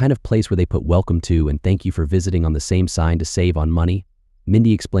know, the kind of place where they put welcome to and thank you for visiting on the same sign to save on money,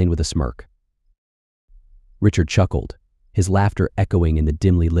 Mindy explained with a smirk. Richard chuckled, his laughter echoing in the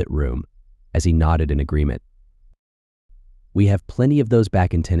dimly lit room, as he nodded in agreement. We have plenty of those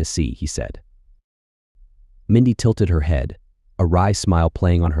back in Tennessee, he said. Mindy tilted her head, a wry smile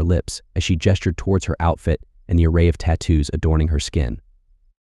playing on her lips as she gestured towards her outfit and the array of tattoos adorning her skin.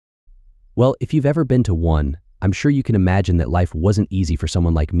 Well, if you've ever been to one, I'm sure you can imagine that life wasn't easy for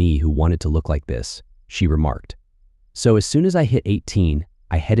someone like me who wanted to look like this, she remarked. So as soon as I hit 18,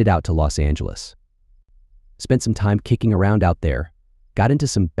 I headed out to Los Angeles. Spent some time kicking around out there, got into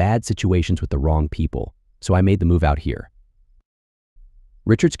some bad situations with the wrong people, so I made the move out here.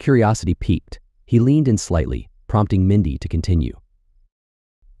 Richard's curiosity piqued. He leaned in slightly, prompting Mindy to continue.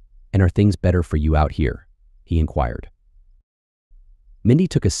 "And are things better for you out here?" he inquired. Mindy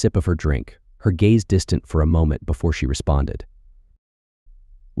took a sip of her drink, her gaze distant for a moment before she responded.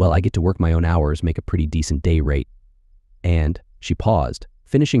 "Well, I get to work my own hours, make a pretty decent day rate. And," she paused,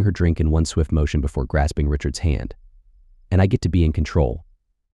 finishing her drink in one swift motion before grasping Richard's hand, "and I get to be in control."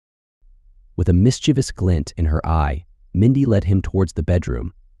 With a mischievous glint in her eye, Mindy led him towards the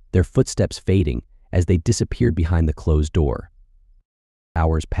bedroom, their footsteps fading as they disappeared behind the closed door.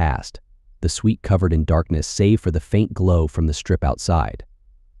 Hours passed, the suite covered in darkness save for the faint glow from the strip outside.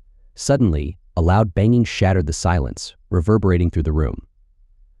 Suddenly, a loud banging shattered the silence, reverberating through the room.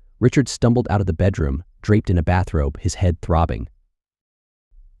 Richard stumbled out of the bedroom, draped in a bathrobe, his head throbbing.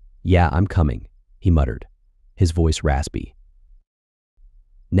 "Yeah, I'm coming," he muttered, his voice raspy.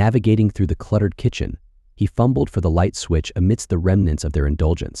 Navigating through the cluttered kitchen, he fumbled for the light switch amidst the remnants of their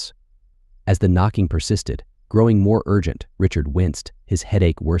indulgence. As the knocking persisted, growing more urgent, Richard winced, his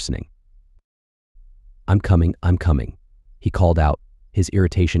headache worsening. I'm coming," he called out, his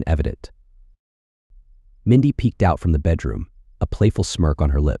irritation evident. Mindy peeked out from the bedroom, a playful smirk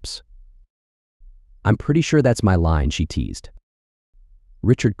on her lips. "I'm pretty sure that's my line," she teased.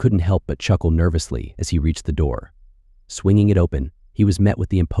 Richard couldn't help but chuckle nervously as he reached the door. Swinging it open, he was met with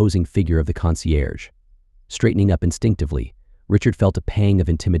the imposing figure of the concierge. Straightening up instinctively, Richard felt a pang of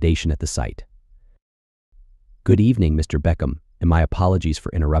intimidation at the sight. "Good evening, Mr. Beckham, and my apologies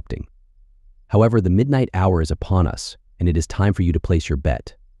for interrupting. However, the midnight hour is upon us, and it is time for you to place your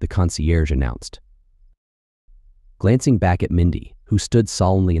bet," the concierge announced. Glancing back at Mindy, who stood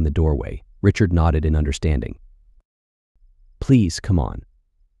solemnly in the doorway, Richard nodded in understanding. "Please, come on.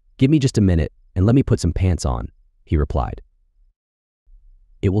 Give me just a minute, and let me put some pants on," he replied.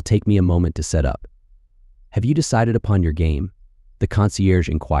 "It will take me a moment to set up. Have you decided upon your game?" the concierge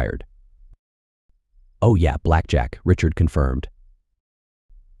inquired. "Oh yeah, blackjack," Richard confirmed.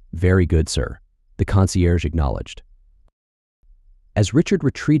 "Very good, sir," the concierge acknowledged. As Richard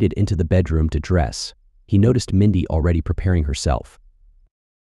retreated into the bedroom to dress, he noticed Mindy already preparing herself.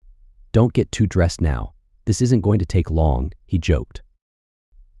 "Don't get too dressed now. This isn't going to take long," he joked.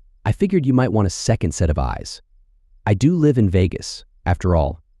 "I figured you might want a second set of eyes. I do live in Vegas, after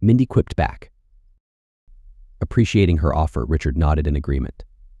all," Mindy quipped back. Appreciating her offer, Richard nodded in agreement.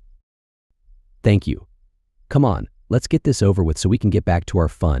 "Thank you. Come on, let's get this over with so we can get back to our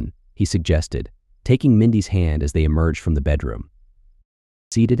fun," he suggested, taking Mindy's hand as they emerged from the bedroom.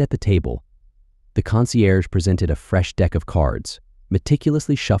 Seated at the table, the concierge presented a fresh deck of cards,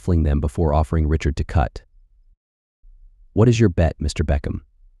 meticulously shuffling them before offering Richard to cut. "What is your bet, Mr. Beckham?"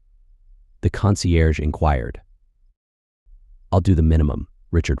 the concierge inquired. "I'll do the minimum,"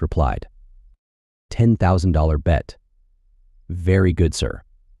 Richard replied. $10,000 bet. "Very good, sir.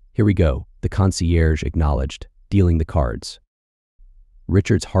 Here we go," the concierge acknowledged, dealing the cards.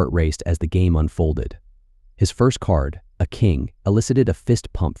 Richard's heart raced as the game unfolded. His first card, a king, elicited a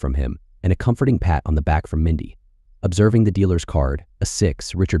fist pump from him and a comforting pat on the back from Mindy. Observing the dealer's card, a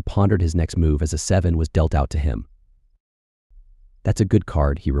 6, Richard pondered his next move as a 7 was dealt out to him. "That's a good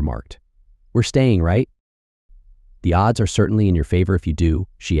card," he remarked. "We're staying, right?" "The odds are certainly in your favor if you do,"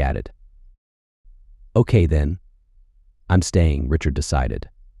 she added. "Okay then. I'm staying," Richard decided.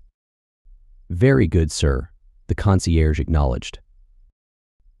 "Very good, sir," the concierge acknowledged.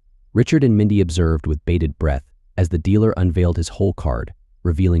 Richard and Mindy observed with bated breath as the dealer unveiled his whole card,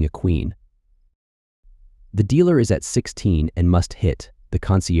 revealing a queen. "The dealer is at 16 and must hit," the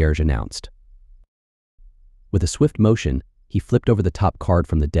concierge announced. With a swift motion, he flipped over the top card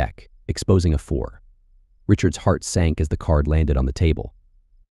from the deck, exposing a 4. Richard's heart sank as the card landed on the table.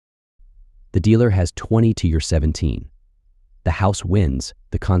 "The dealer has 20 to your 17. The house wins,"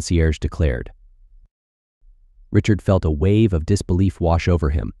 the concierge declared. Richard felt a wave of disbelief wash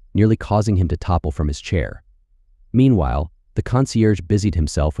over him, nearly causing him to topple from his chair. Meanwhile, the concierge busied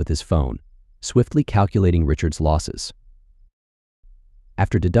himself with his phone, swiftly calculating Richard's losses.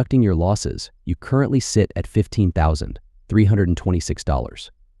 "After deducting your losses, you currently sit at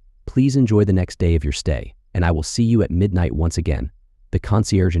 $15,326. Please enjoy the next day of your stay, and I will see you at midnight once again," the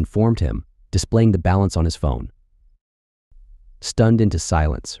concierge informed him, displaying the balance on his phone. Stunned into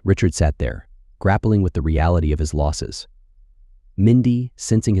silence, Richard sat there, grappling with the reality of his losses. Mindy,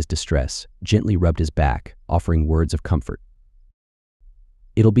 sensing his distress, gently rubbed his back, offering words of comfort.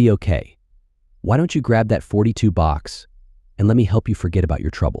 "It'll be okay. Why don't you grab that 42 box and let me help you forget about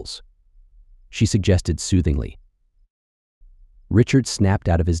your troubles?" she suggested soothingly. Richard snapped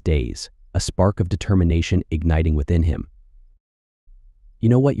out of his daze, a spark of determination igniting within him. "You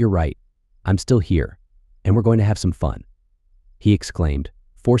know what, you're right. I'm still here, and we're going to have some fun," he exclaimed,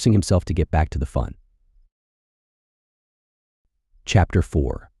 forcing himself to get back to the fun. Chapter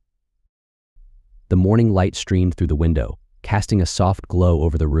 4. The morning light streamed through the window, casting a soft glow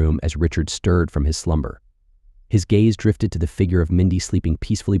over the room as Richard stirred from his slumber. His gaze drifted to the figure of Mindy sleeping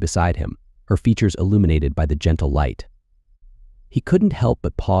peacefully beside him, her features illuminated by the gentle light. He couldn't help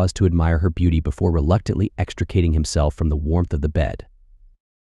but pause to admire her beauty before reluctantly extricating himself from the warmth of the bed.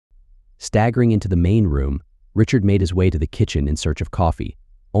 Staggering into the main room, Richard made his way to the kitchen in search of coffee,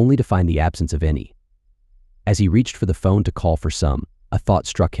 only to find the absence of any. As he reached for the phone to call for some, a thought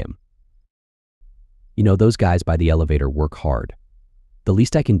struck him. "You know, those guys by the elevator work hard. The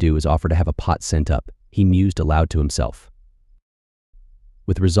least I can do is offer to have a pot sent up," he mused aloud to himself.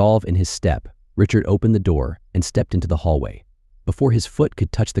 With resolve in his step, Richard opened the door and stepped into the hallway. Before his foot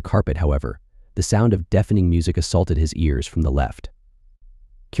could touch the carpet, however, the sound of deafening music assaulted his ears from the left.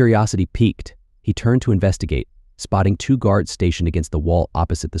 Curiosity piqued, he turned to investigate, spotting 2 guards stationed against the wall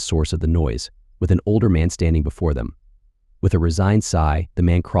opposite the source of the noise, with an older man standing before them. With a resigned sigh, the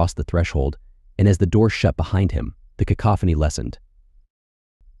man crossed the threshold, and as the door shut behind him, the cacophony lessened.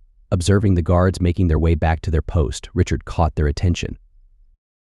 Observing the guards making their way back to their post, Richard caught their attention.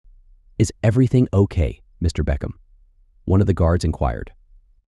 "Is everything okay, Mr. Beckham?" one of the guards inquired.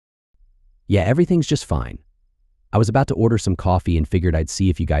 "Yeah, everything's just fine. I was about to order some coffee and figured I'd see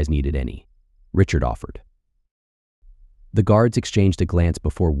if you guys needed any," Richard offered. The guards exchanged a glance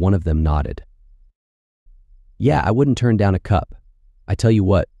before one of them nodded. "Yeah, I wouldn't turn down a cup. I tell you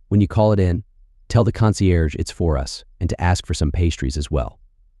what, when you call it in, tell the concierge it's for us and to ask for some pastries as well.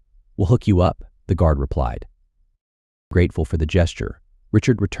 We'll hook you up," the guard replied. Grateful for the gesture,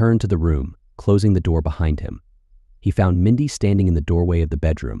 Richard returned to the room, closing the door behind him. He found Mindy standing in the doorway of the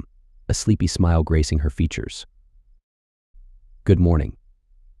bedroom, a sleepy smile gracing her features. "Good morning.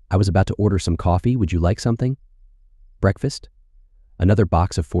 I was about to order some coffee. Would you like something? Breakfast? Another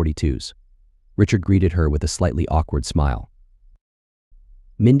box of 42s. Richard greeted her with a slightly awkward smile.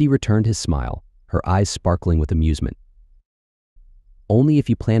 Mindy returned his smile, her eyes sparkling with amusement. "Only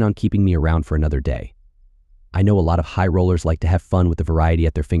if you plan on keeping me around for another day. I know a lot of high rollers like to have fun with the variety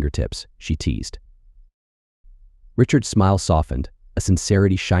at their fingertips," she teased. Richard's smile softened, a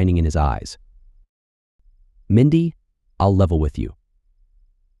sincerity shining in his eyes. "Mindy, I'll level with you.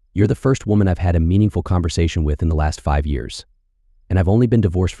 You're the first woman I've had a meaningful conversation with in the last 5 years, and I've only been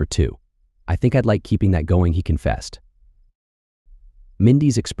divorced for 2. I think I'd like keeping that going," he confessed.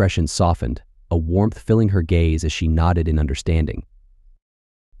 Mindy's expression softened, a warmth filling her gaze as she nodded in understanding.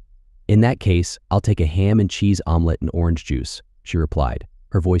 "In that case, I'll take a ham and cheese omelet and orange juice," she replied,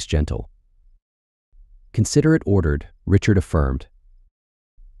 her voice gentle. "Consider it ordered," Richard affirmed.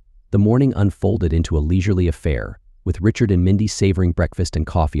 The morning unfolded into a leisurely affair, with Richard and Mindy savoring breakfast and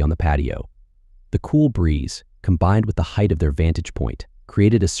coffee on the patio. The cool breeze, combined with the height of their vantage point,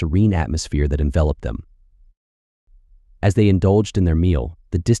 created a serene atmosphere that enveloped them. As they indulged in their meal,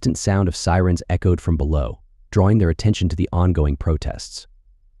 the distant sound of sirens echoed from below, drawing their attention to the ongoing protests.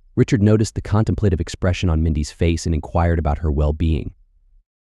 Richard noticed the contemplative expression on Mindy's face and inquired about her well-being.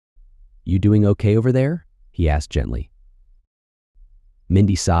 "You doing okay over there?" he asked gently.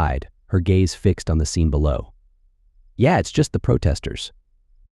 Mindy sighed, her gaze fixed on the scene below. "Yeah, it's just the protesters."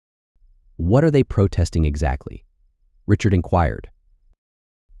 "What are they protesting exactly?" Richard inquired.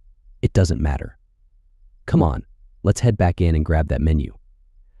 "It doesn't matter. Come on, let's head back in and grab that menu.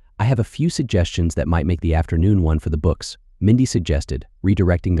 I have a few suggestions that might make the afternoon one for the books," Mindy suggested,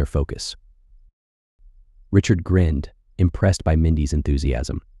 redirecting their focus. Richard grinned, impressed by Mindy's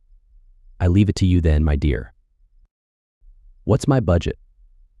enthusiasm. "I leave it to you then, my dear." "What's my budget?"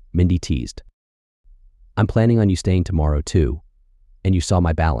 Mindy teased. "I'm planning on you staying tomorrow too, and you saw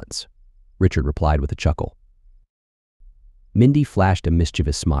my balance," Richard replied with a chuckle. Mindy flashed a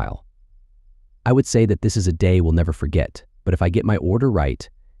mischievous smile. "I would say that this is a day we'll never forget, but if I get my order right,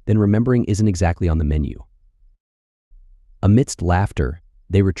 then remembering isn't exactly on the menu." Amidst laughter,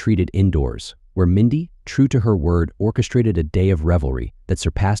 they retreated indoors, where Mindy, true to her word, orchestrated a day of revelry that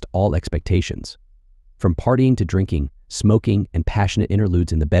surpassed all expectations. From partying to drinking, smoking, and passionate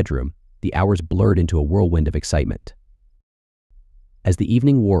interludes in the bedroom, the hours blurred into a whirlwind of excitement. As the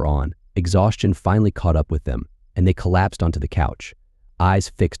evening wore on, exhaustion finally caught up with them, and they collapsed onto the couch, eyes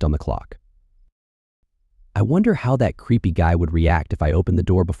fixed on the clock. "I wonder how that creepy guy would react if I opened the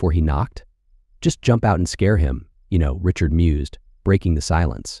door before he knocked? Just jump out and scare him, Richard mused, breaking the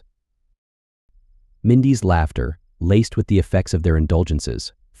silence. Mindy's laughter, laced with the effects of their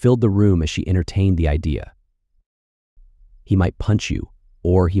indulgences, filled the room as she entertained the idea. He might punch you,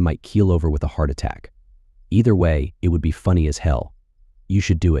 or he might keel over with a heart attack. Either way, it would be funny as hell. You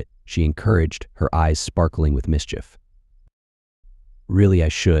should do it, she encouraged, her eyes sparkling with mischief. Really, I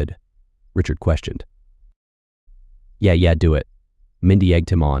should? Richard questioned. Yeah, do it. Mindy egged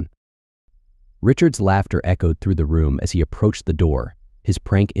him on. Richard's laughter echoed through the room as he approached the door, his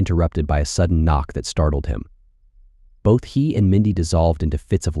prank interrupted by a sudden knock that startled him. Both he and Mindy dissolved into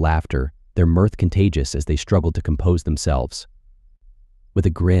fits of laughter, their mirth contagious as they struggled to compose themselves. With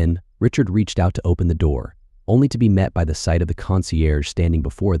a grin, Richard reached out to open the door, only to be met by the sight of the concierge standing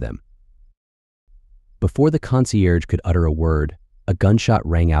before them. Before the concierge could utter a word, a gunshot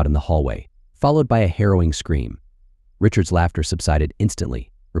rang out in the hallway, followed by a harrowing scream. Richard's laughter subsided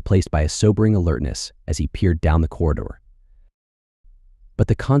instantly, replaced by a sobering alertness as he peered down the corridor. But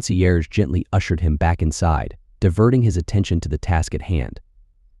the concierge gently ushered him back inside, diverting his attention to the task at hand.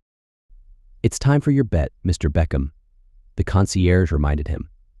 It's time for your bet, Mr. Beckham, the concierge reminded him.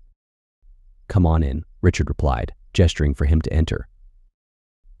 Come on in, Richard replied, gesturing for him to enter.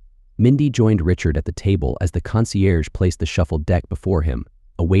 Mindy joined Richard at the table as the concierge placed the shuffled deck before him,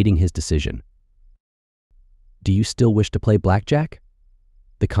 awaiting his decision. Do you still wish to play blackjack?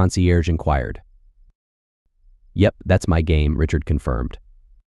 The concierge inquired. Yep, that's my game, Richard confirmed.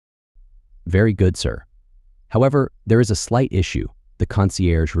 Very good, sir. However, there is a slight issue, the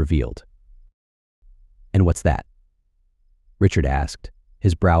concierge revealed. And what's that? Richard asked,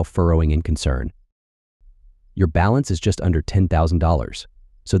 his brow furrowing in concern. Your balance is just under $10,000,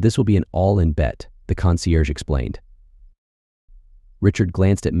 so this will be an all-in bet, the concierge explained. Richard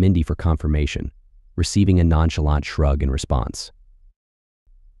glanced at Mindy for confirmation, receiving a nonchalant shrug in response.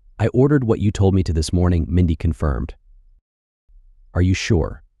 I ordered what you told me to this morning, Mindy confirmed. Are you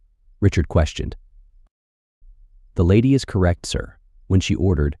sure? Richard questioned. The lady is correct, sir. When she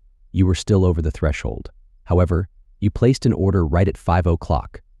ordered, you were still over the threshold. However, you placed an order right at 5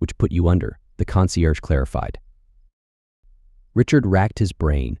 o'clock, which put you under, the concierge clarified. Richard racked his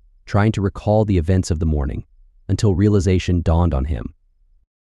brain, trying to recall the events of the morning, until realization dawned on him.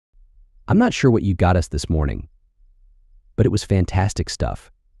 I'm not sure what you got us this morning, but it was fantastic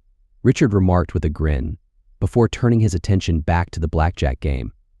stuff, Richard remarked with a grin, before turning his attention back to the blackjack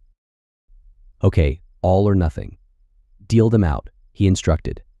game. Okay, all or nothing. Deal them out, he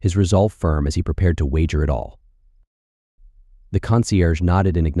instructed, his resolve firm as he prepared to wager it all. The concierge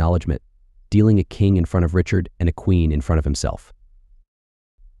nodded in acknowledgement, dealing a king in front of Richard and a queen in front of himself.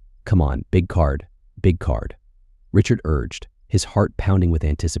 Come on, big card, Richard urged, his heart pounding with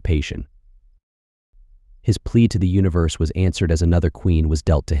anticipation. His plea to the universe was answered as another queen was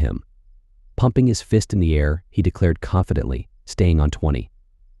dealt to him. Pumping his fist in the air, he declared confidently, staying on 20.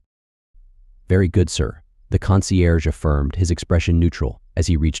 Very good, sir, the concierge affirmed, his expression neutral as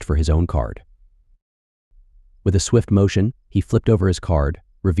he reached for his own card. With a swift motion, he flipped over his card,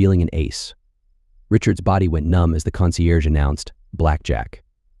 revealing an ace. Richard's body went numb as the concierge announced, blackjack.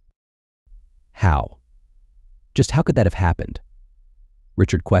 How? Just how could that have happened?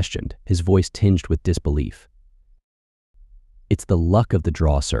 Richard questioned, his voice tinged with disbelief. It's the luck of the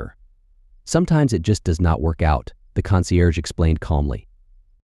draw, sir. Sometimes it just does not work out, the concierge explained calmly.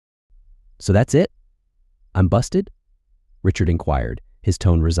 So that's it? I'm busted? Richard inquired, his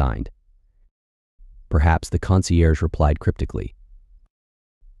tone resigned. Perhaps, the concierge replied cryptically.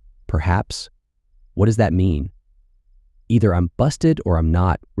 Perhaps? What does that mean? Either I'm busted or I'm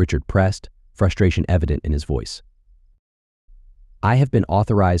not, Richard pressed, frustration evident in his voice. I have been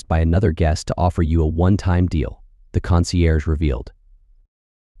authorized by another guest to offer you a one-time deal, the concierge revealed.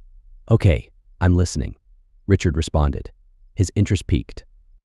 Okay, I'm listening, Richard responded, his interest piqued.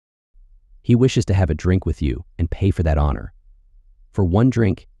 He wishes to have a drink with you and pay for that honor. For one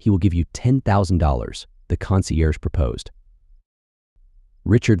drink, he will give you $10,000, the concierge proposed.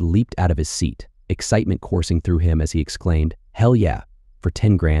 Richard leaped out of his seat, excitement coursing through him as he exclaimed, Hell yeah, for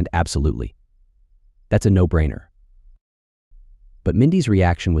 10 grand, absolutely. That's a no-brainer. But Mindy's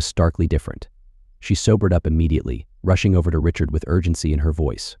reaction was starkly different. She sobered up immediately, rushing over to Richard with urgency in her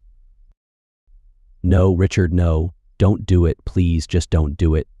voice. No, Richard, no. Don't do it, please, just don't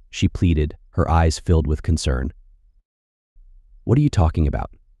do it, she pleaded, her eyes filled with concern. What are you talking about?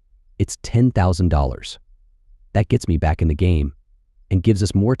 It's $10,000. That gets me back in the game and gives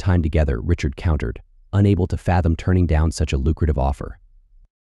us more time together, Richard countered, unable to fathom turning down such a lucrative offer.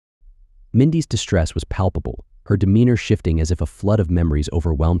 Mindy's distress was palpable, her demeanor shifting as if a flood of memories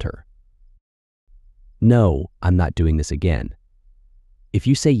overwhelmed her. No, I'm not doing this again. If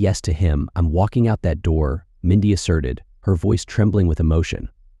you say yes to him, I'm walking out that door, Mindy asserted, her voice trembling with emotion.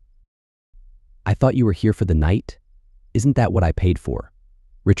 I thought you were here for the night? Isn't that what I paid for?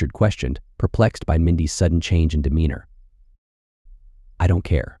 Richard questioned, perplexed by Mindy's sudden change in demeanor. I don't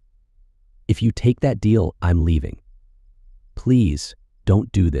care. If you take that deal, I'm leaving. Please,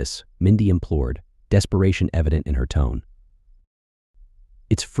 don't do this, Mindy implored, desperation evident in her tone.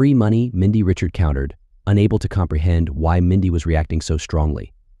 It's free money, Mindy, Richard countered, unable to comprehend why Mindy was reacting so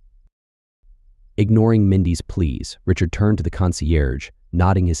strongly. Ignoring Mindy's pleas, Richard turned to the concierge,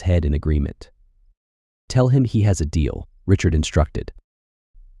 nodding his head in agreement. Tell him he has a deal, Richard instructed.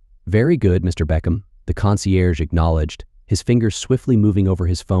 Very good, Mr. Beckham, the concierge acknowledged, his fingers swiftly moving over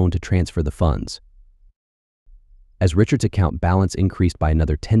his phone to transfer the funds. As Richard's account balance increased by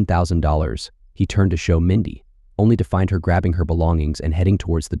another $10,000, he turned to show Mindy, only to find her grabbing her belongings and heading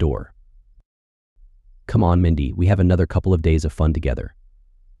towards the door. Come on, Mindy, we have another couple of days of fun together.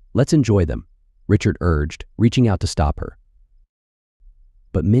 Let's enjoy them, Richard urged, reaching out to stop her.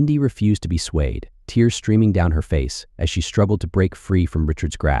 But Mindy refused to be swayed, tears streaming down her face as she struggled to break free from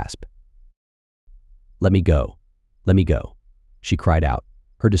Richard's grasp. Let me go, she cried out,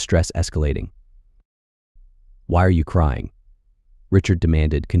 her distress escalating. Why are you crying? Richard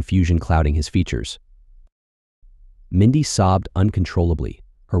demanded, confusion clouding his features. Mindy sobbed uncontrollably,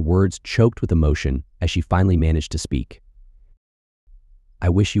 her words choked with emotion as she finally managed to speak. I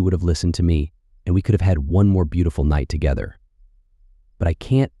wish you would have listened to me, and we could have had one more beautiful night together. But I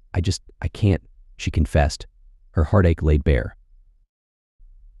can't, she confessed, her heartache laid bare.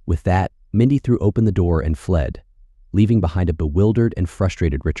 With that, Mindy threw open the door and fled, leaving behind a bewildered and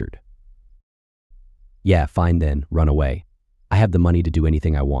frustrated Richard. Yeah, fine then, run away. I have the money to do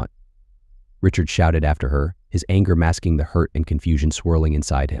anything I want, Richard shouted after her, his anger masking the hurt and confusion swirling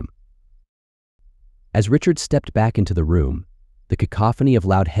inside him. As Richard stepped back into the room, the cacophony of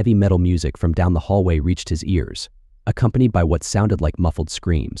loud heavy metal music from down the hallway reached his ears, accompanied by what sounded like muffled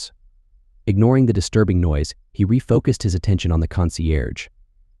screams. Ignoring the disturbing noise, he refocused his attention on the concierge.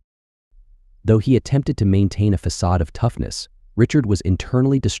 Though he attempted to maintain a facade of toughness, Richard was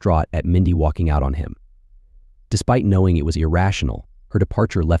internally distraught at Mindy walking out on him. Despite knowing it was irrational, her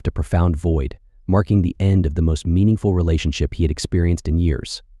departure left a profound void, marking the end of the most meaningful relationship he had experienced in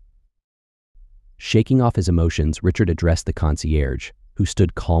years. Shaking off his emotions, Richard addressed the concierge, who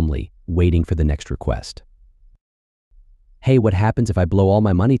stood calmly, waiting for the next request. Hey, what happens if I blow all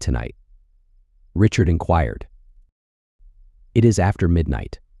my money tonight? Richard inquired. It is after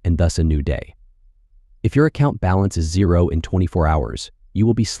midnight, and thus a new day. If your account balance is 0 in 24 hours, you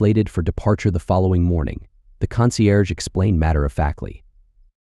will be slated for departure the following morning, the concierge explained matter-of-factly.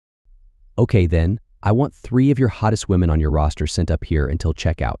 Okay then, I want 3 of your hottest women on your roster sent up here until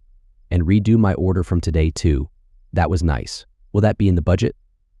checkout, and redo my order from today too. That was nice. Will that be in the budget?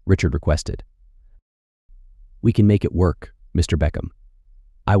 Richard requested. We can make it work, Mr. Beckham.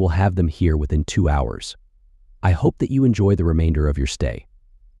 I will have them here within 2 hours. I hope that you enjoy the remainder of your stay.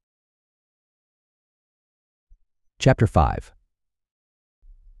 Chapter 5.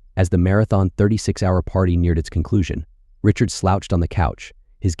 As the marathon 36-hour party neared its conclusion, Richard slouched on the couch,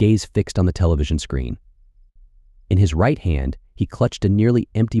 his gaze fixed on the television screen. In his right hand, he clutched a nearly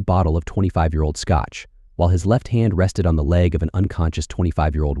empty bottle of 25-year-old scotch, while his left hand rested on the leg of an unconscious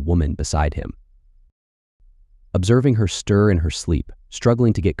 25-year-old woman beside him. Observing her stir in her sleep,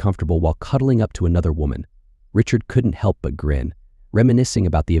 struggling to get comfortable while cuddling up to another woman, Richard couldn't help but grin, reminiscing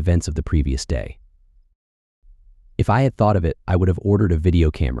about the events of the previous day. If I had thought of it, I would have ordered a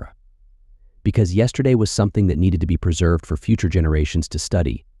video camera. Because yesterday was something that needed to be preserved for future generations to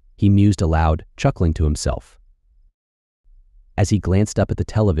study, he mused aloud, chuckling to himself. As he glanced up at the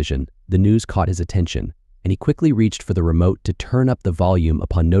television, the news caught his attention, and he quickly reached for the remote to turn up the volume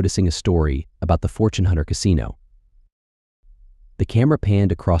upon noticing a story about the Fortune Hunter Casino. The camera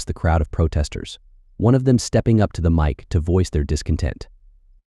panned across the crowd of protesters, one of them stepping up to the mic to voice their discontent.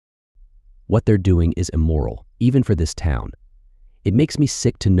 What they're doing is immoral, even for this town. It makes me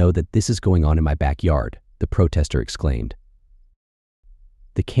sick to know that this is going on in my backyard, the protester exclaimed.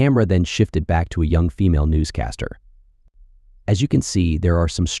 The camera then shifted back to a young female newscaster. As you can see, there are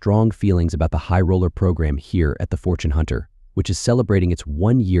some strong feelings about the High Roller program here at the Fortune Hunter, which is celebrating its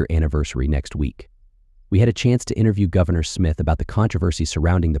 1-year anniversary next week. We had a chance to interview Governor Smith about the controversy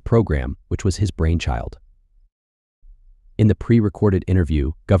surrounding the program, which was his brainchild. In the pre-recorded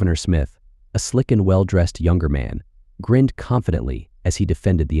interview, Governor Smith, a slick and well-dressed younger man, grinned confidently as he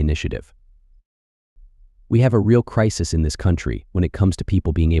defended the initiative. We have a real crisis in this country when it comes to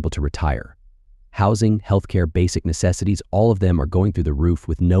people being able to retire. Housing, healthcare, basic necessities, all of them are going through the roof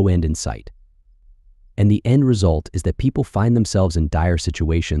with no end in sight. And the end result is that people find themselves in dire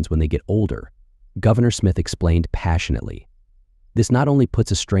situations when they get older, Governor Smith explained passionately. This not only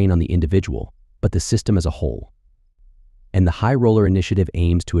puts a strain on the individual, but the system as a whole. And the High Roller Initiative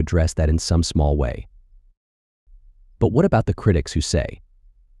aims to address that in some small way. But what about the critics who say?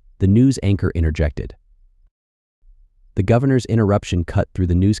 The news anchor interjected. The governor's interruption cut through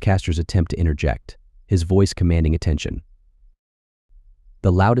the newscaster's attempt to interject, his voice commanding attention.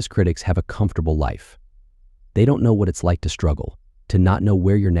 The loudest critics have a comfortable life. They don't know what it's like to struggle, to not know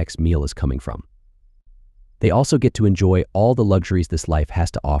where your next meal is coming from. They also get to enjoy all the luxuries this life has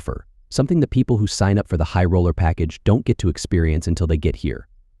to offer, something the people who sign up for the high roller package don't get to experience until they get here,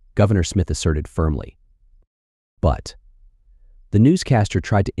 Governor Smith asserted firmly. But the newscaster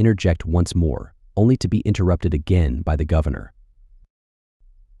tried to interject once more, only to be interrupted again by the governor.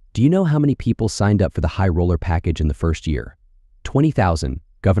 Do you know how many people signed up for the high roller package in the first year? 20,000,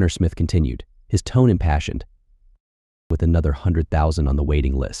 Governor Smith continued, his tone impassioned, with another 100,000 on the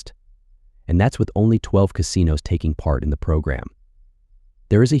waiting list. And that's with only 12 casinos taking part in the program.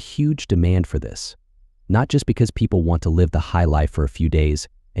 There is a huge demand for this, not just because people want to live the high life for a few days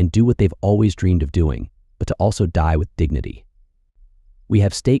and do what they've always dreamed of doing, but to also die with dignity. We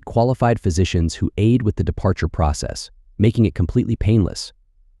have state-qualified physicians who aid with the departure process, making it completely painless.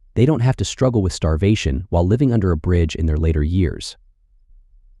 They don't have to struggle with starvation while living under a bridge in their later years.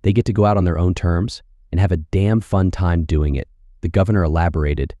 They get to go out on their own terms and have a damn fun time doing it, the governor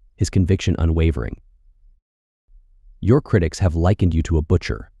elaborated, his conviction unwavering. Your critics have likened you to a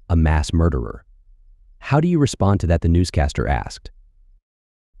butcher, a mass murderer. How do you respond to that, the newscaster asked.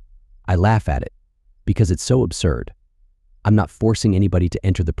 I laugh at it, because it's so absurd. I'm not forcing anybody to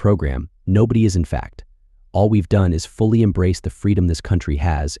enter the program, nobody is in fact. All we've done is fully embrace the freedom this country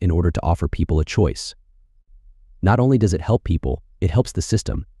has in order to offer people a choice. Not only does it help people, it helps the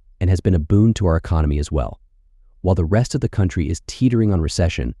system, and has been a boon to our economy as well. While the rest of the country is teetering on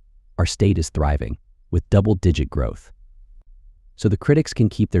recession, our state is thriving, with double-digit growth. So the critics can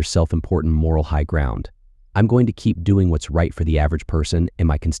keep their self-important moral high ground. I'm going to keep doing what's right for the average person and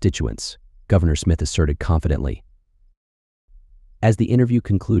my constituents, Governor Smith asserted confidently. As the interview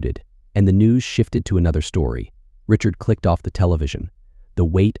concluded, and the news shifted to another story, Richard clicked off the television, the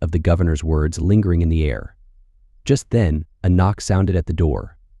weight of the governor's words lingering in the air. Just then, a knock sounded at the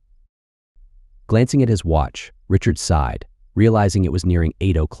door. Glancing at his watch, Richard sighed, realizing it was nearing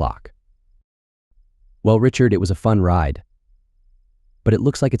 8 o'clock. Well, Richard, it was a fun ride. But it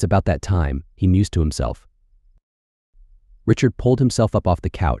looks like it's about that time, he mused to himself. Richard pulled himself up off the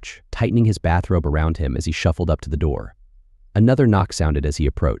couch, tightening his bathrobe around him as he shuffled up to the door. Another knock sounded as he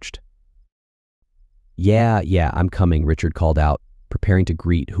approached. Yeah, I'm coming, Richard called out, preparing to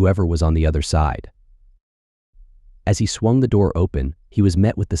greet whoever was on the other side. As he swung the door open, he was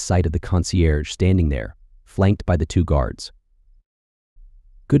met with the sight of the concierge standing there, flanked by the 2 guards.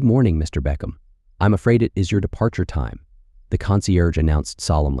 Good morning, Mr. Beckham. I'm afraid it is your departure time, the concierge announced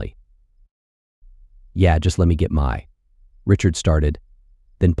solemnly. Yeah, just let me get my... Richard started,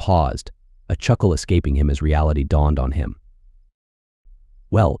 then paused, a chuckle escaping him as reality dawned on him.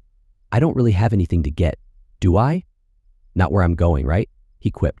 Well, I don't really have anything to get, do I? Not where I'm going, right? He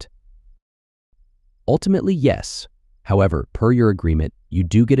quipped. Ultimately, yes. However, per your agreement, you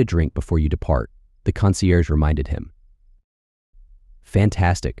do get a drink before you depart, the concierge reminded him.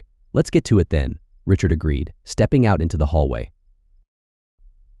 Fantastic. Let's get to it then, Richard agreed, stepping out into the hallway.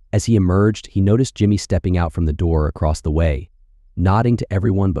 As he emerged, he noticed Jimmy stepping out from the door across the way, nodding to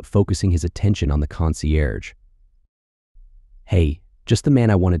everyone but focusing his attention on the concierge. Hey, just the man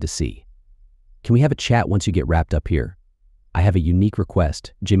I wanted to see. Can we have a chat once you get wrapped up here? I have a unique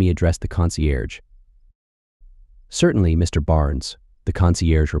request, Jimmy addressed the concierge. Certainly, Mr. Barnes, the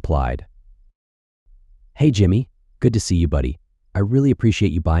concierge replied. Hey, Jimmy. Good to see you, buddy. I really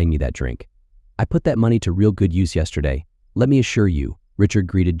appreciate you buying me that drink. I put that money to real good use yesterday. Let me assure you, Richard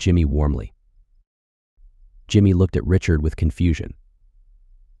greeted Jimmy warmly. Jimmy looked at Richard with confusion.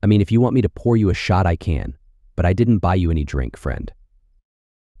 I mean, if you want me to pour you a shot, I can, but I didn't buy you any drink, friend.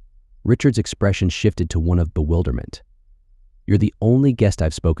 Richard's expression shifted to one of bewilderment. You're the only guest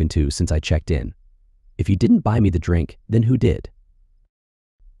I've spoken to since I checked in. If you didn't buy me the drink, then who did?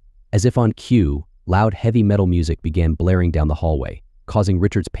 As if on cue, loud heavy metal music began blaring down the hallway, causing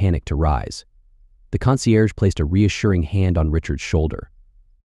Richard's panic to rise. The concierge placed a reassuring hand on Richard's shoulder.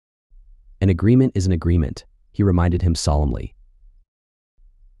 An agreement is an agreement, he reminded him solemnly.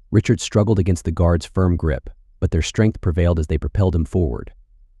 Richard struggled against the guard's firm grip, but their strength prevailed as they propelled him forward.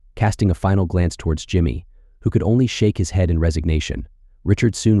 Casting a final glance towards Jimmy, who could only shake his head in resignation,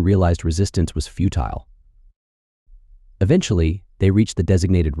 Richard soon realized resistance was futile. Eventually, they reached the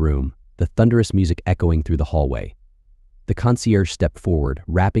designated room, the thunderous music echoing through the hallway. The concierge stepped forward,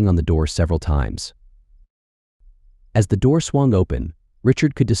 rapping on the door several times. As the door swung open,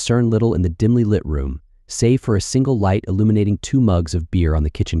 Richard could discern little in the dimly lit room, save for a single light illuminating 2 mugs of beer on the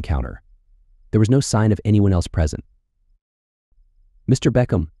kitchen counter. There was no sign of anyone else present, Mr.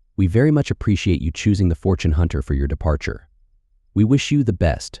 Beckham, we very much appreciate you choosing the fortune hunter for your departure. We wish you the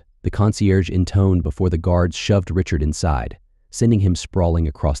best, the concierge intoned before the guards shoved Richard inside, sending him sprawling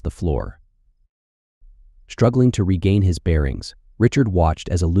across the floor. Struggling to regain his bearings, Richard watched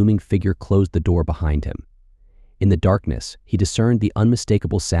as a looming figure closed the door behind him. In the darkness, he discerned the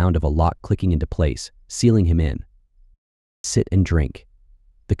unmistakable sound of a lock clicking into place, sealing him in. "Sit and drink."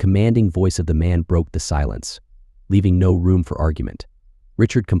 The commanding voice of the man broke the silence, leaving no room for argument.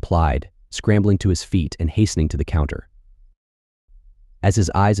 Richard complied, scrambling to his feet and hastening to the counter. As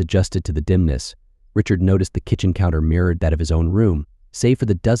his eyes adjusted to the dimness, Richard noticed the kitchen counter mirrored that of his own room, save for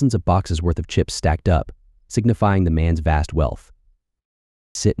the dozens of boxes worth of chips stacked up, signifying the man's vast wealth.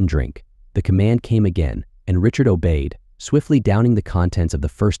 "Sit and drink." The command came again, and Richard obeyed, swiftly downing the contents of the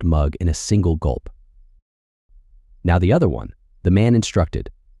first mug in a single gulp. "Now the other one," the man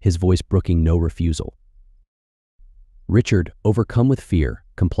instructed, his voice brooking no refusal. Richard, overcome with fear,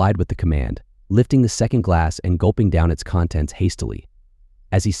 complied with the command, lifting the second glass and gulping down its contents hastily.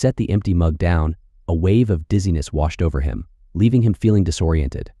 As he set the empty mug down, a wave of dizziness washed over him, leaving him feeling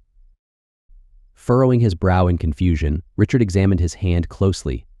disoriented. Furrowing his brow in confusion, Richard examined his hand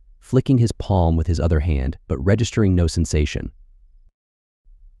closely, flicking his palm with his other hand, but registering no sensation.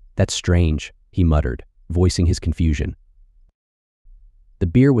 "That's strange," he muttered, voicing his confusion. "The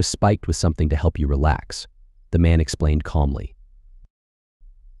beer was spiked with something to help you relax," the man explained calmly.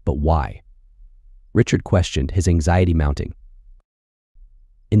 "But why?" Richard questioned, his anxiety mounting.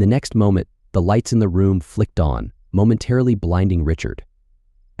 In the next moment, the lights in the room flicked on, momentarily blinding Richard.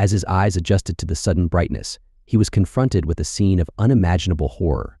 As his eyes adjusted to the sudden brightness, he was confronted with a scene of unimaginable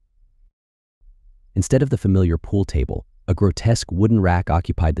horror. Instead of the familiar pool table, a grotesque wooden rack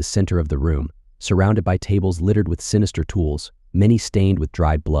occupied the center of the room, surrounded by tables littered with sinister tools, many stained with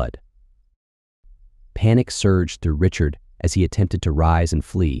dried blood. Panic surged through Richard as he attempted to rise and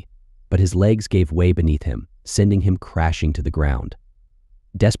flee, but his legs gave way beneath him, sending him crashing to the ground.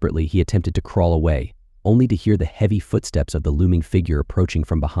 Desperately, he attempted to crawl away, only to hear the heavy footsteps of the looming figure approaching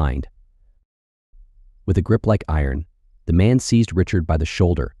from behind. With a grip like iron, the man seized Richard by the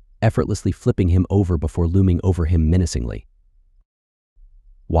shoulder, effortlessly flipping him over before looming over him menacingly.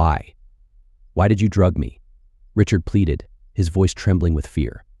 "Why? Why did you drug me?" Richard pleaded, his voice trembling with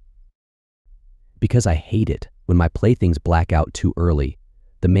fear. "Because I hate it when my playthings black out too early,"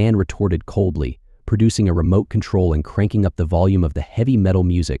 the man retorted coldly, producing a remote control and cranking up the volume of the heavy metal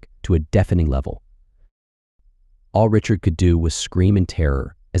music to a deafening level. All Richard could do was scream in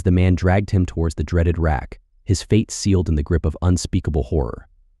terror as the man dragged him towards the dreaded rack, his fate sealed in the grip of unspeakable horror.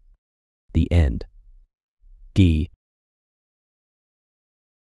 The end.